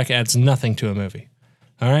soundtrack adds nothing to a movie.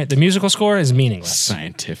 All right? The musical score is meaningless.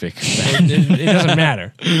 Scientific. It doesn't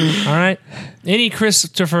matter. All right? Any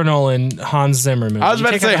Christopher Nolan, Hans Zimmer movie. I was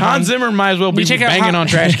about to say, Hans Zimmer might as well be banging on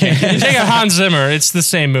trash cans. You take out Hans Zimmer, it's the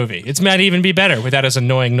same movie. It might even be better without his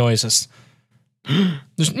annoying noises.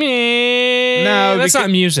 There's, no, that's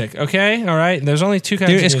not music, okay? All right? There's only two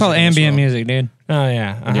kinds of Dude, it's music called in this ambient world. music, dude. Oh,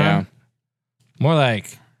 yeah. Uh-huh. Yeah. More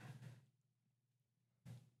like...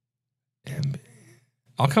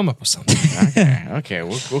 I'll come up with something. Okay.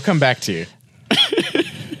 We'll come back to you.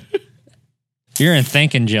 You're in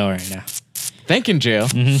thinking jail right now. Thinking jail?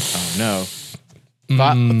 Oh, no.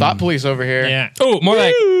 Thought police over here. Yeah. Oh, more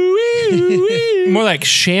like... more like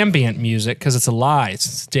shambient music, because it's a lie.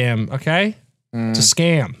 It's damn... Okay? It's a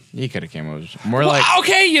scam. You could have came up with more like...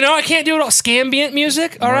 Okay, I can't do it all. Scambient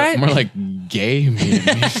music, all right? More like gay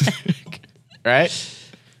music.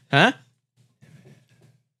 Right? Huh?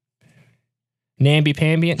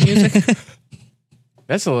 Namby-pambient music?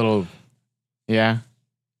 That's a little... Yeah.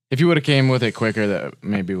 If you would have came with it quicker, that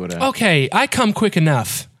maybe would have... Okay, I come quick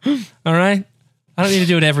enough. All right? I don't need to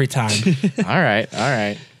do it every time. All right.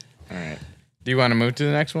 Do you want to move to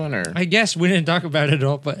the next one, or... I guess we didn't talk about it at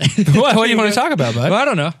all, but... What do you want to talk about, bud? Well, I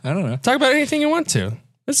don't know. Talk about anything you want to.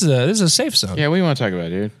 This is a safe zone. Yeah, what do you want to talk about,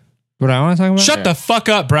 dude? What I want to talk about? Shut the fuck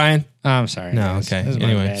up, Brian. Oh, I'm sorry. No, This okay. is my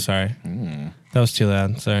Anyway, bad. sorry. That was too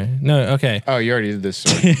loud. Sorry. No, okay. Oh, you already did this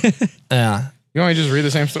story. Yeah. You want me to just read the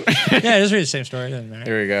same story? Yeah, just read the same story. Doesn't matter.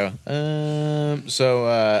 Here we go. So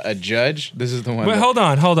a judge. This is the one. Wait, hold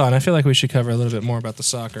on. I feel like we should cover a little bit more about the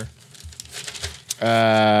soccer.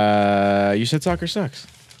 You said soccer sucks.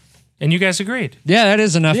 And you guys agreed. Yeah, that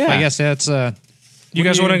is enough. Yeah. I guess that's... You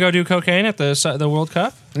guys want to go do cocaine at the World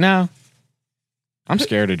Cup? No. I'm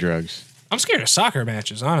scared of drugs. I'm scared of soccer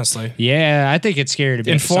matches, honestly. Yeah, I think it's scary to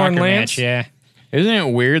be In at a foreign soccer lands? match. Yeah. Isn't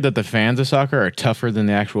it weird that the fans of soccer are tougher than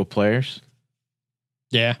the actual players?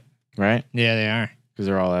 Yeah. Right? Yeah, they are. Because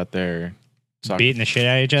they're all out there. Beating the shit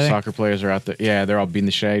out of each other? Soccer players are out there. Yeah, they're all beating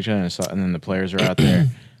the shit out of each other. And then the players are out there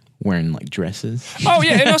wearing like dresses. Oh,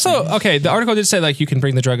 yeah. And also, okay, the article did say like you can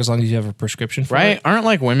bring the drug as long as you have a prescription for Right? it. Aren't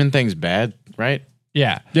like women things bad? Right?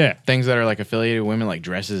 Yeah. Yeah. Things that are like affiliated with women, like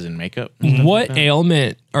dresses and makeup. What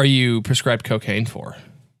ailment are you prescribed cocaine for?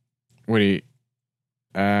 What do you...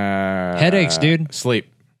 Headaches, dude. Sleep.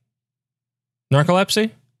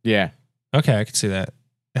 Narcolepsy? Yeah. Okay, I can see that.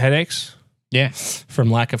 Headaches? Yeah. From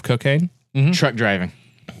lack of cocaine? Truck driving.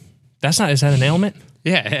 Is that an ailment?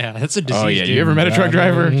 Yeah. That's a disease, Oh, yeah. dude. You ever met a truck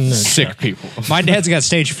driver? No. Sick people. My dad's got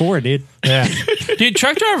stage 4, dude. Yeah. Dude,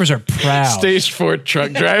 truck drivers are proud. Stage 4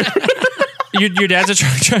 truck driver. Your dad's a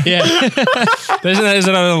truck driver? Yeah. Is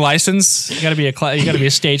it on a license? You gotta be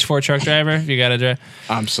a stage 4 truck driver if you gotta drive.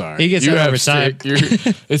 I'm sorry. He gets You that have over time.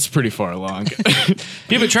 it's pretty far along.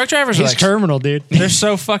 Dude, but truck drivers are He's like terminal, dude. they're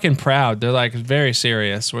so fucking proud. They're like very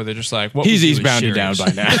serious where they're just like, what He's we do is eastbound and down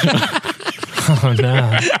serious. by now. Oh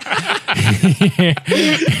no.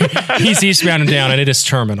 He's eastbound and down and it is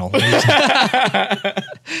terminal.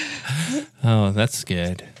 Oh, that's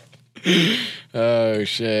good. Oh,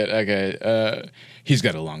 shit. Okay. He's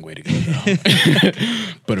got a long way to go, though.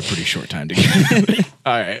 But a pretty short time to get.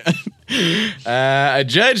 All right. A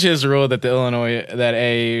judge has ruled that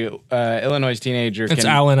a Illinois teenager It's can...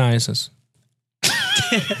 Alan Isis.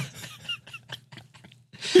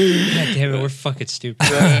 God damn it, we're fucking stupid.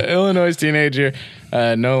 Illinois teenager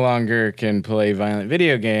no longer can play violent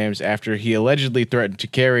video games after he allegedly threatened to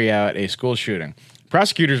carry out a school shooting.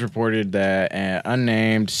 Prosecutors reported that an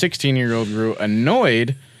unnamed 16-year-old grew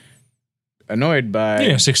annoyed by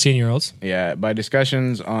 16-year-olds. by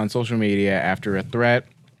discussions on social media after a threat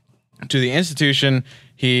to the institution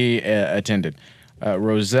he attended.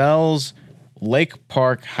 Roselle's Lake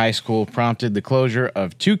Park High School prompted the closure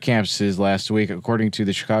of 2 campuses last week, according to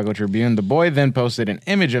the Chicago Tribune. The boy then posted an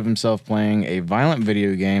image of himself playing a violent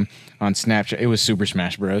video game on Snapchat. It was Super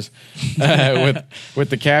Smash Bros. With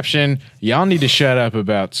the caption, "Y'all need to shut up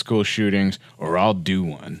about school shootings or I'll do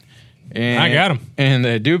one." And I got him. In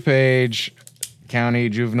the DuPage County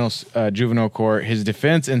Juvenile Court, his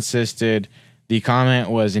defense insisted the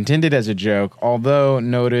comment was intended as a joke, although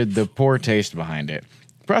noted the poor taste behind it.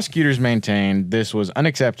 Prosecutors maintained this was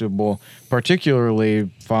unacceptable, particularly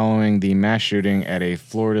following the mass shooting at a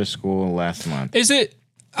Florida school last month.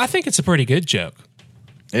 I think it's a pretty good joke.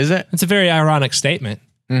 Is it? It's a very ironic statement.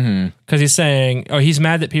 Because he's saying, he's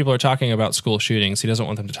mad that people are talking about school shootings. He doesn't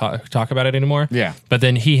want them to talk about it anymore. Yeah. But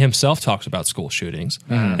then he himself talks about school shootings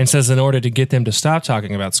and says in order to get them to stop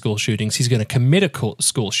talking about school shootings, he's going to commit a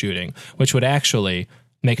school shooting, which would actually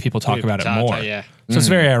make people talk about it more. Yeah. So it's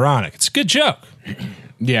very ironic. It's a good joke,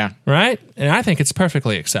 Yeah. right? And I think it's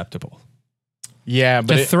perfectly acceptable. Yeah,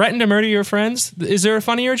 but To threaten to murder your friends, is there a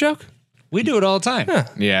funnier joke? We do it all the time.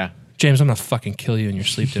 yeah. James, I'm going to fucking kill you in your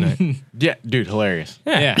sleep tonight. Yeah, dude, hilarious.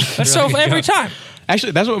 Yeah. That's so every time.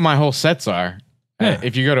 Actually, that's what my whole sets are. Yeah.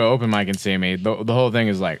 If you go to open mic and see me, the whole thing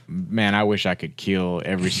is like, man, I wish I could kill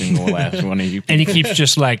every single last one of you. And he keeps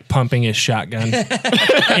just like pumping his shotgun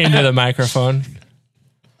into the microphone.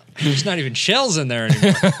 There's not even shells in there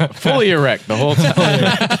anymore. Fully erect the whole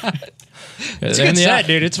time. It's a good set,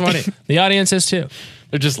 dude. It's funny. The audience is too.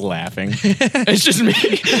 They're just laughing. It's just me.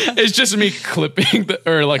 It's just me clipping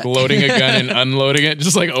or like loading a gun and unloading it,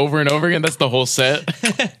 just like over and over again. That's the whole set.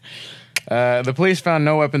 The police found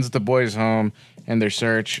no weapons at the boy's home in their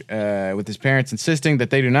search, with his parents insisting that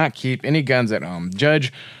they do not keep any guns at home.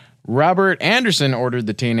 Judge Robert Anderson ordered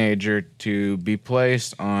the teenager to be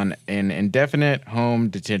placed on an indefinite home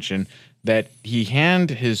detention, that he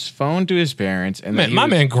hand his phone to his parents, and that My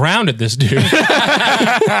man grounded this dude.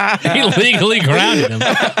 He legally grounded him.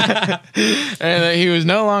 and that he was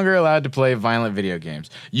no longer allowed to play violent video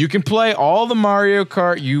games. You can play all the Mario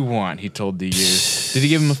Kart you want, he told the youth. Did he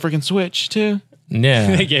give him a freaking Switch too?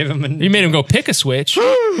 Yeah. They gave him You made him go pick a switch.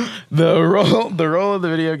 The role of the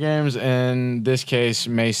video games in this case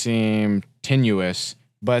may seem tenuous,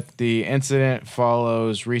 but the incident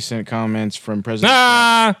follows recent comments from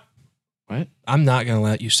President. What? I'm not going to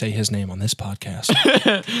let you say his name on this podcast.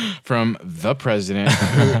 From the president.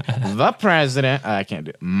 The president. I can't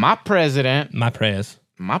do it. My president. My prayers.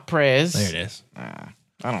 My prez. There it is.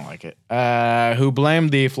 I don't like it. Who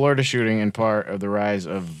blamed the Florida shooting in part of the rise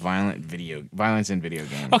of violence in video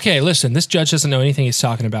games. Okay, listen, this judge doesn't know anything he's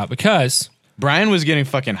talking about because Brian was getting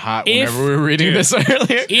fucking hot whenever we were reading this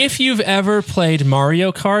earlier. if you've ever played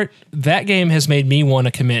Mario Kart, that game has made me want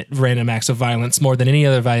to commit random acts of violence more than any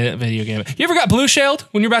other video game. You ever got blue shelled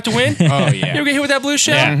when you're about to win? Oh, yeah. You ever get hit with that blue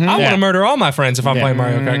shell? Yeah. I want to murder all my friends if I'm playing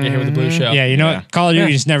Mario Kart and get hit with a blue shell. Yeah, you know what? Call of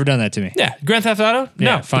Duty's never done that to me. Yeah, Grand Theft Auto?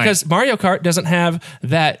 No, Yeah, fine. because Mario Kart doesn't have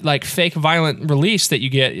that like fake violent release that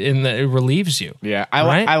you get in that it relieves you. Yeah,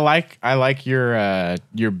 Right? I like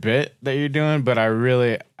your bit that you're doing, but I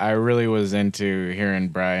really was into hearing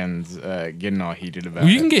Brian's getting all heated about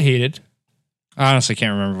You it. can get heated. I honestly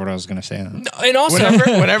can't remember what I was going to say. And also,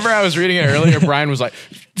 Whenever I was reading it earlier, Brian was like,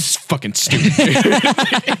 "This is fucking stupid." Dude.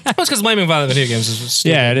 that's because blaming violent video games is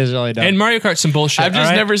stupid. Yeah, it is really dumb. And Mario Kart's some bullshit. I've just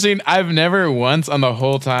all right? I've never once on the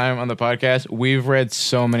whole time on the podcast, we've read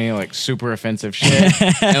so many like super offensive shit.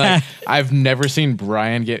 And like I've never seen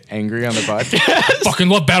Brian get angry on the podcast. Fucking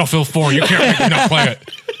love Battlefield 4. You can't make me not play it.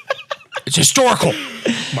 It's historical.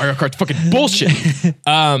 Mario Kart's fucking bullshit.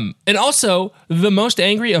 And also, the most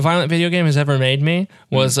angry a violent video game has ever made me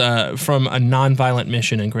was from a non-violent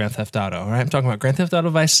mission in Grand Theft Auto. All right, I'm talking about Grand Theft Auto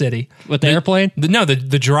Vice City. With the airplane?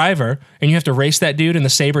 The driver, and you have to race that dude in the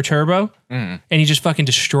Saber Turbo, and he just fucking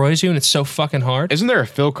destroys you, and it's so fucking hard. Isn't there a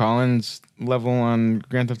Phil Collins level on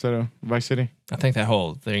Grand Theft Auto Vice City? I think that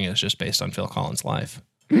whole thing is just based on Phil Collins' life.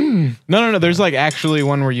 No. There's like actually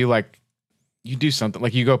one where you do something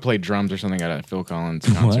like you go play drums or something at a Phil Collins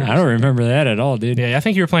concert. I don't remember that at all, dude. Yeah, I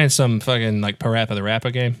think you were playing some fucking like Parappa the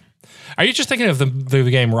Rapper game. Are you just thinking of the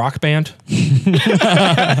game Rock Band? Ooh,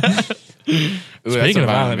 that's Speaking a of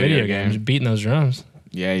violent video games, beating those drums.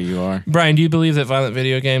 Yeah, you are. Brian, do you believe that violent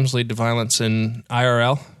video games lead to violence in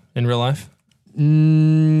IRL, in real life?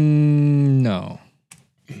 No.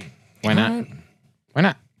 Why not? Why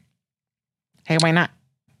not? Hey, why not?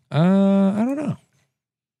 I don't know.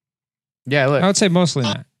 Yeah, look. I would say mostly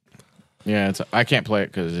not. Yeah, I can't play it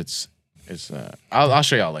because it's. I'll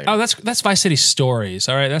show y'all later. Oh, that's Vice City Stories.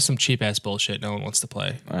 All right, that's some cheap ass bullshit no one wants to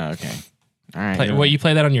play. Okay. All right. You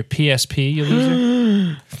play that on your PSP, you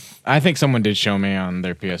loser? I think someone did show me on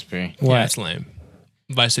their PSP. Yeah, that's lame.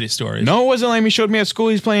 Vice City Stories. No, it wasn't lame. He showed me at school.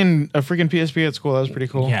 He's playing a freaking PSP at school. That was pretty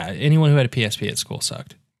cool. Yeah, anyone who had a PSP at school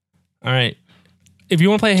sucked. All right. If you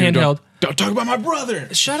want to play a handheld... Don't talk about my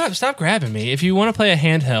brother. Shut up. Stop grabbing me. If you want to play a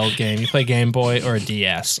handheld game, you play Game Boy or a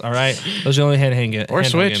DS, all right? Those are the only handheld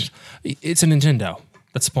Switch. games. It's a Nintendo.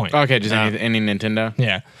 That's the point. Okay, just any Nintendo.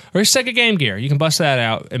 Yeah. Or a Sega Game Gear. You can bust that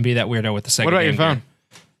out and be that weirdo with the Sega What about Game your phone? Gear.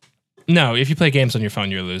 No, if you play games on your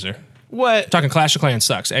phone, you're a loser. What? Talking Clash of Clans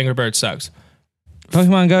sucks. Angry Birds sucks.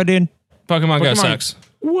 Pokemon Go, dude. Pokemon Go sucks.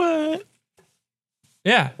 What?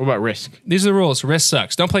 Yeah. What about Risk? These are the rules. Risk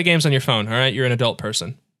sucks. Don't play games on your phone, all right? You're an adult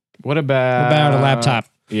person. What about What about a laptop?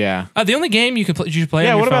 Yeah. The only game you could play. Yeah. on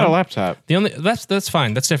your What about a phone- laptop? The only that's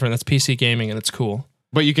fine. That's different. That's PC gaming and it's cool.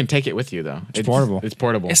 But you can take it with you though. It's portable. It's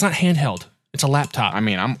portable. It's not handheld. It's a laptop. I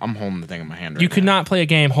mean, I'm holding the thing in my hand right you could now. not play a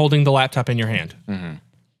game holding the laptop in your hand.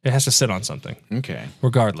 It has to sit on something. Okay.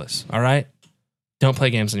 Regardless. All right. Don't play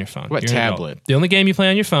games on your phone. What You're an adult. tablet? The only game you play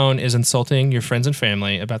on your phone is insulting your friends and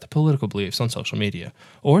family about the political beliefs on social media,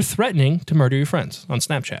 or threatening to murder your friends on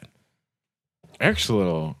Snapchat. Eric's a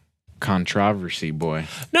little controversy boy.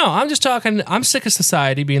 No, I'm just talking. I'm sick of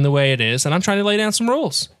society being the way it is, and I'm trying to lay down some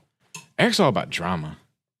rules. Eric's all about drama.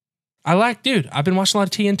 Dude, I've been watching a lot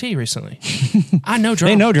of TNT recently. I know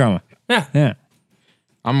drama. They know drama. Yeah. Yeah.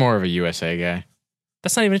 I'm more of a USA guy.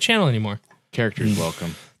 That's not even a channel anymore. Characters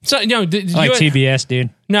welcome. So, no, Like TBS, dude.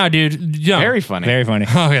 No, dude. No. Very funny. Very funny.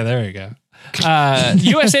 Oh, yeah, there you go.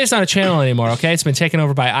 USA is not a channel anymore, okay? It's been taken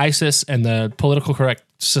over by ISIS and the political correct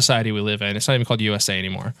society we live in. It's not even called USA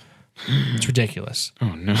anymore. It's ridiculous.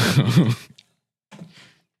 Oh no.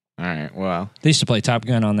 All right. Well, They used to play Top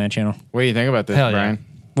Gun on that channel. what do you think about this, Hell yeah. Brian?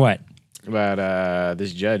 What? About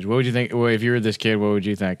this judge. What would you think? Well, if you were this kid, what would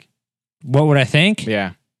you think? What would I think?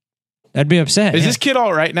 Yeah. I'd be upset. Is yeah. this kid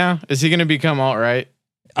alt right now? Is he going to become alt right?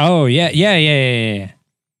 Oh, yeah.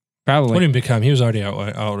 Probably. What did he become? He was already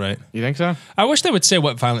out right. You think so? I wish they would say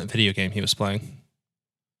what violent video game he was playing.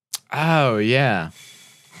 Oh yeah.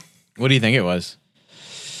 What do you think it was?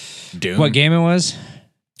 Doom. What game it was?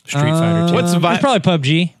 Street Fighter 2. What's It's probably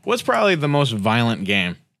PUBG. What's probably the most violent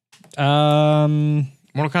game? Mortal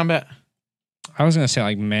Kombat. I was gonna say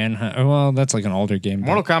like Manhunt. Well, that's like an older game.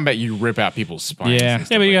 Mortal Kombat, you rip out people's spines. Yeah. and Yeah,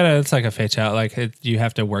 stuff but you like gotta, it's like a fatal, you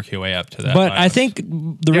have to work your way up to that. But I violence. think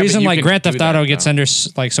the but reason you like can Grand do Theft that, Auto gets though. under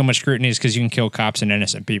like so much scrutiny is because you can kill cops and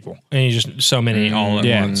innocent people. And you just, so many all at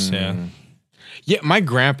yeah. once, yeah. Yeah, my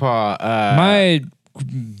grandpa. My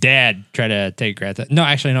dad tried to take Grand Theft. No,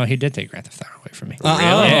 actually, no, he did take Grand Theft Auto away from me.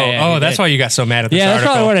 Yeah, he that's did. why you got so mad at this Yeah, that's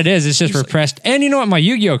article. probably what it is. It's just repressed. And you know what? My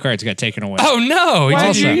Yu-Gi-Oh cards got taken away. Oh, no. Why did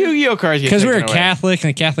Also- your Yu-Gi-Oh cards get Because we were taken away? Catholic, and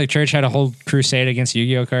the Catholic Church had a whole crusade against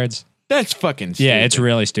Yu-Gi-Oh cards. That's fucking stupid. Yeah, it's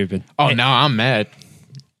really stupid. Oh, now I'm mad.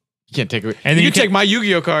 You can't take away. And then you you take can- my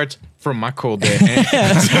Yu-Gi-Oh cards from my cold day. Damn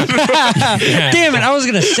it! I was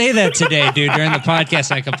gonna say that today, dude, during the podcast.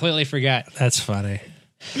 And I completely forgot. That's funny.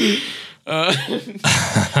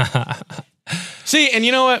 See, and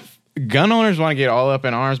you know what? Gun owners want to get all up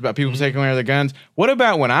in arms about people taking away their guns. What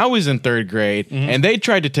about when I was in third grade and they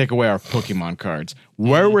tried to take away our Pokemon cards?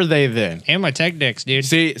 Where were they then? And my tech decks, dude.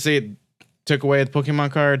 See, took away the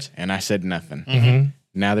Pokemon cards, and I said nothing.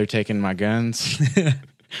 Now they're taking my guns.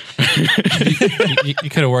 You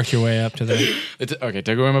could have worked your way up to that. Okay,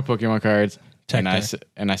 took away my Pokemon cards, Tech and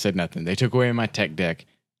deck. I said nothing. They took away my tech deck.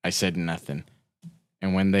 I said nothing.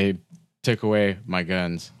 And when they took away my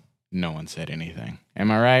guns, no one said anything. Am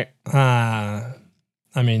I right?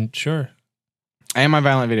 I mean, sure. And my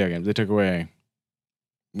violent video games. They took away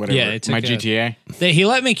whatever. Yeah, they took my GTA. He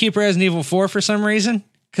let me keep Resident Evil 4 for some reason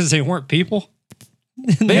because they weren't people.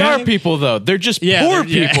 They are people though. They're just Yeah, poor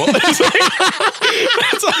they're- yeah. people.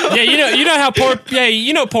 Yeah, you know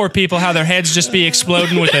how poor people, how their heads just be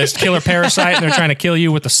exploding with a killer parasite and they're trying to kill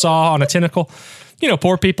you with a saw on a tentacle. You know,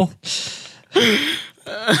 poor people.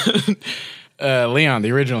 Leon,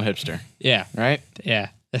 the original hipster, Yeah, right? yeah.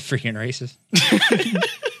 That freaking racist.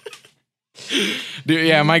 Dude,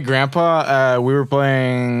 yeah, my grandpa,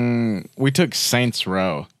 we took Saints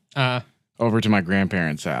Row over to my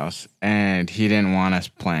grandparents' house, and he didn't want us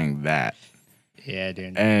playing that. Yeah,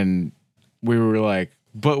 dude. And we were like,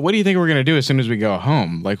 but what do you think we're gonna do as soon as we go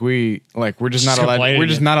home? We're just not Just allowed. play it We're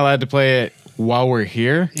just again. not allowed to play it while we're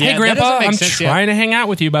here. Yeah, Hey, that Grandpa, doesn't make I'm sense, yeah. trying to hang out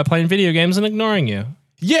with you by playing video games and ignoring you.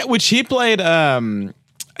 Yeah, which he played.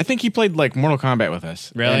 I think he played like Mortal Kombat with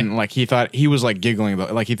us. Really? And like he thought he was like giggling,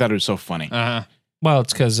 like he thought it was so funny. Well,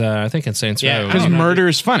 it's because I think in Saints Yeah, Row. Because murder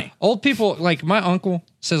is funny. Old people, like my uncle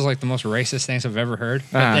says like the most racist things I've ever heard.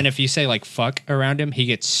 But then if you say like fuck around him, he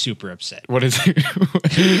gets super upset. What is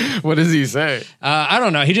what does he say? I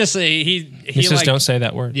don't know. He just he says like, don't say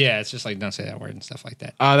that word. Yeah, it's just like don't say that word and stuff like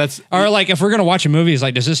that. That's Or like if we're gonna watch a movie, he's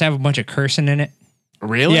like, does this have a bunch of cursing in it?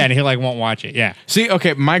 really. Yeah, and he like won't watch it. Yeah. See,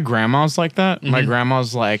 okay, my grandma's like that. My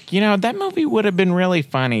grandma's like, that movie would have been really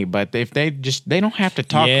funny, but if they don't have to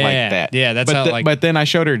talk Yeah. like that. Yeah, that's how, like- But then I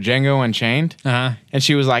showed her Django Unchained, Uh-huh. and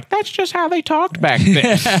she was like, "That's just how they talked back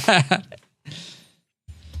then."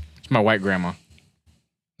 It's my white grandma.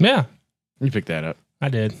 Yeah, You picked that up. I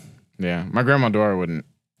did. Yeah, my grandma Dora wouldn't.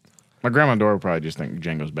 My grandma Dora would probably just think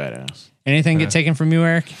Django's badass. Anything get taken from you,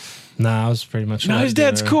 Eric? Nah, I was pretty much. No, his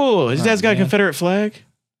dad's cool. His dad's got a Confederate flag.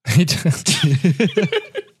 He does.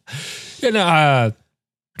 Yeah, no,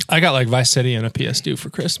 I got like Vice City and a PS2 for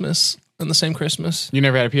Christmas. on the same Christmas. You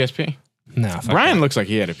never had a PSP? No. Fuck Brian that. looks like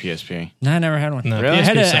he had a PSP. No, I never had one. No, Really? I PSP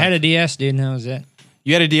had a sucked. DS, dude, and that was it.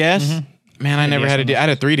 You had a DS? Man, I never had a DS. I had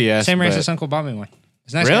a 3DS. Same but- racist uncle bought me one.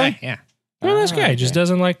 It's a nice Really? guy. Yeah. Well, this guy okay. just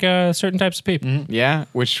doesn't like certain types of people. Yeah?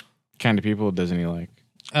 Which kind of people doesn't he like?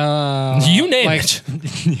 You name like-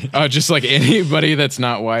 it. Oh, just like anybody that's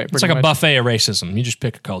not white. It's pretty like a much? buffet of racism. You just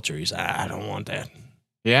pick a culture. He's I don't want that.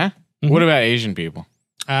 Yeah? What about Asian people?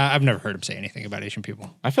 I've never heard him say anything about Asian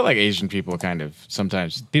people. I feel like Asian people kind of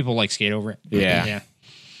sometimes. People like skate over it. Yeah. Yeah.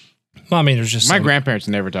 Well, I mean, there's just My some- grandparents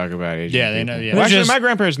never talk about Asian Yeah, they people. know, yeah. Well, actually, Just- my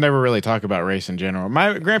grandparents never really talk about race in general.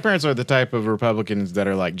 My grandparents are the type of Republicans that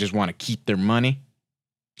are like, just want to keep their money.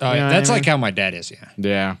 Oh, You know what that's I like mean? how my dad is. Yeah.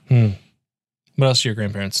 Yeah. What else do your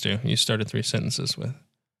grandparents do? You started 3 sentences with.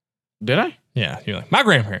 Did I? Yeah, you're like, my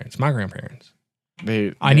grandparents. I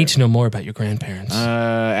They need to know more about your grandparents.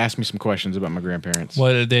 ask me some questions about my grandparents.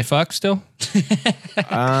 What, did they fuck still?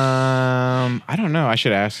 I don't know. I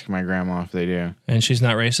should ask my grandma if they do. And she's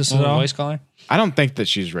not racist at Little all? voice caller. I don't think that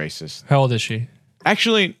she's racist. How old is she?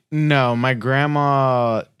 Actually, no. My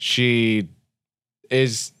grandma, she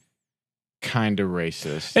is kind of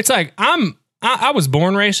racist. It's like, I was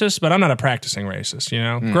born racist, but I'm not a practicing racist, you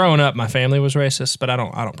know? Growing up, my family was racist, but I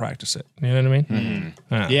don't practice it. You know what I mean?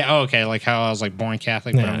 Yeah. Oh, okay. Like how I was like born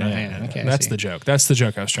Catholic. But I'm not. Yeah, okay. I That's see. the joke. That's the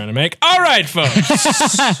joke I was trying to make. All right, folks.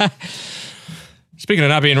 Speaking of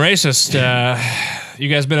not being racist, you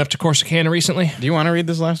guys been up to Corsicana recently? Do you want to read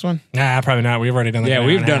this last one? Nah, probably not. We've already done that. Yeah,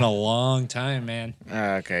 we've done a long time, man.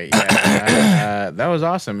 Okay. Yeah. That was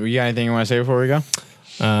awesome. You got anything you want to say before we go?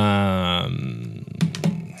 I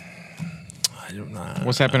don't know.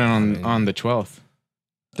 What's happening on the 12th?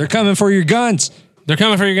 They're coming for your guns. They're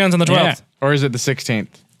coming for your guns on the 12th. Yeah. Or is it the 16th?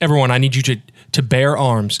 Everyone, I need you to bear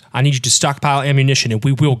arms. I need you to stockpile ammunition, and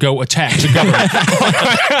we will go attack the government.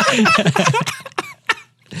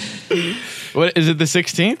 What is it? The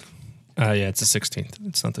 16th? Yeah, it's the 16th.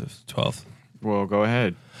 It's not the 12th. Well, go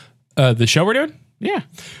ahead. The show we're doing? Yeah.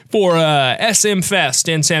 For SM Fest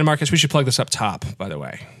in San Marcos. We should plug this up top, by the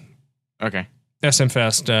way. Okay. SM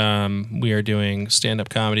Fest, we are doing stand-up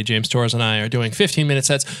comedy. James Torres and I are doing 15-minute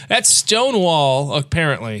sets at Stonewall,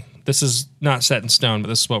 apparently. This is not set in stone, but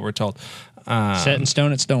this is what we're told. Set in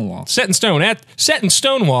stone at Stonewall. Set in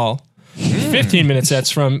Stonewall. 15-minute sets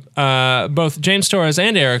from both James Torres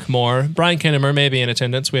and Eric Moore. Brian Kinnemer may be in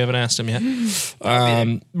attendance. We haven't asked him yet.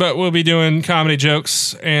 But we'll be doing comedy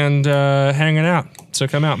jokes and hanging out. So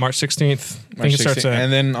come out March 16th. I think it starts at...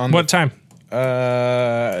 And then on what time?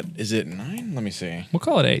 Is it 9? Let me see. We'll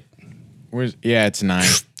call it 8. Yeah, it's 9.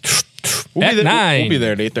 At 9. We'll be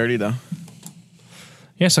there at 8:30 though.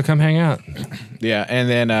 Yeah, so come hang out. Yeah, and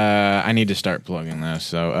then I need to start plugging those.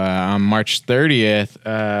 So on March 30th,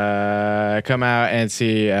 come out and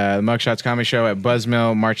see the Mugshots Comedy Show at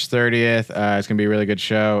Buzzmill. March 30th. It's gonna be a really good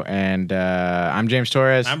show. And I'm James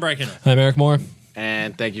Torres. I'm breaking it. I'm Eric Moore.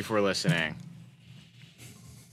 And thank you for listening.